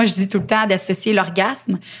 Moi, je dis tout le temps d'associer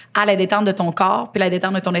l'orgasme à la détente de ton corps puis la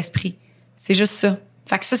détente de ton esprit. C'est juste ça.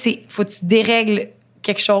 Fait que ça, faut que tu dérègles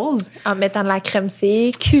quelque chose. En mettant de la crème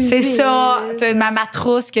CQ. C'est ça. T'as ma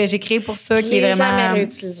matrousse que j'ai créée pour ça, qui est vraiment... jamais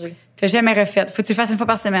réutilisée. Tu n'as jamais refait. Faut que tu le fasses une fois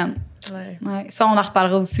par semaine. Ouais. Ça, on en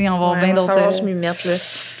reparlera aussi. On va avoir bien d'autres. Je m'y mette, là.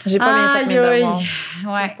 J'ai pas bien fait mes devoirs.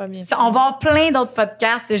 Ouais. On va avoir plein d'autres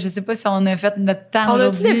podcasts. Je sais pas si on a fait notre temps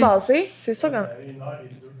aujourd'hui. On a-tu dépassé? C'est ça quand. 1h02.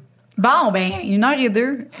 Bon, ben,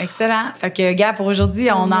 1h02. Excellent. Fait que, gars, pour aujourd'hui,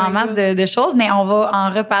 on a en masse de choses, mais on va en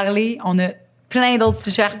reparler. On a plein d'autres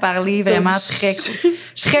sujets à reparler. Vraiment très cool.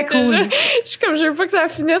 Très cool. Je veux pas que ça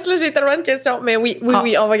finisse, là. J'ai tellement de questions. Mais oui,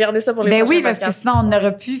 on va garder ça pour les prochains podcasts. Parce que sinon, on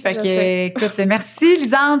n'aurait plus. Fait que, écoute, merci,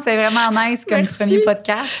 Lisande. C'est vraiment nice comme premier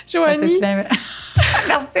podcast. Joanie.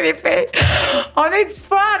 Merci, les filles. On a eu du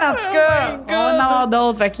fun, en tout cas. On va en avoir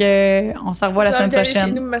d'autres. Fait que, on se revoit la semaine prochaine.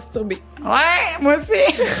 Chez nous me masturber. Ouais, moi aussi.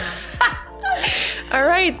 All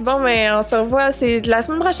right. Bon, ben, on se revoit. C'est la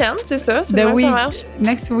semaine prochaine, c'est ça? The week. Ça marche.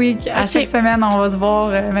 Next week. À chaque semaine, on va se voir,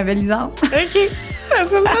 ma belle Lisande. OK. À la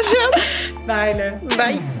semaine prochaine. Bye, là.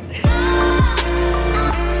 Bye.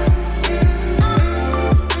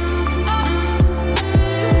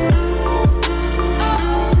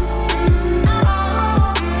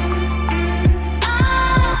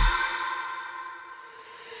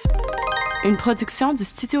 Une production du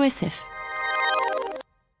Studio SF.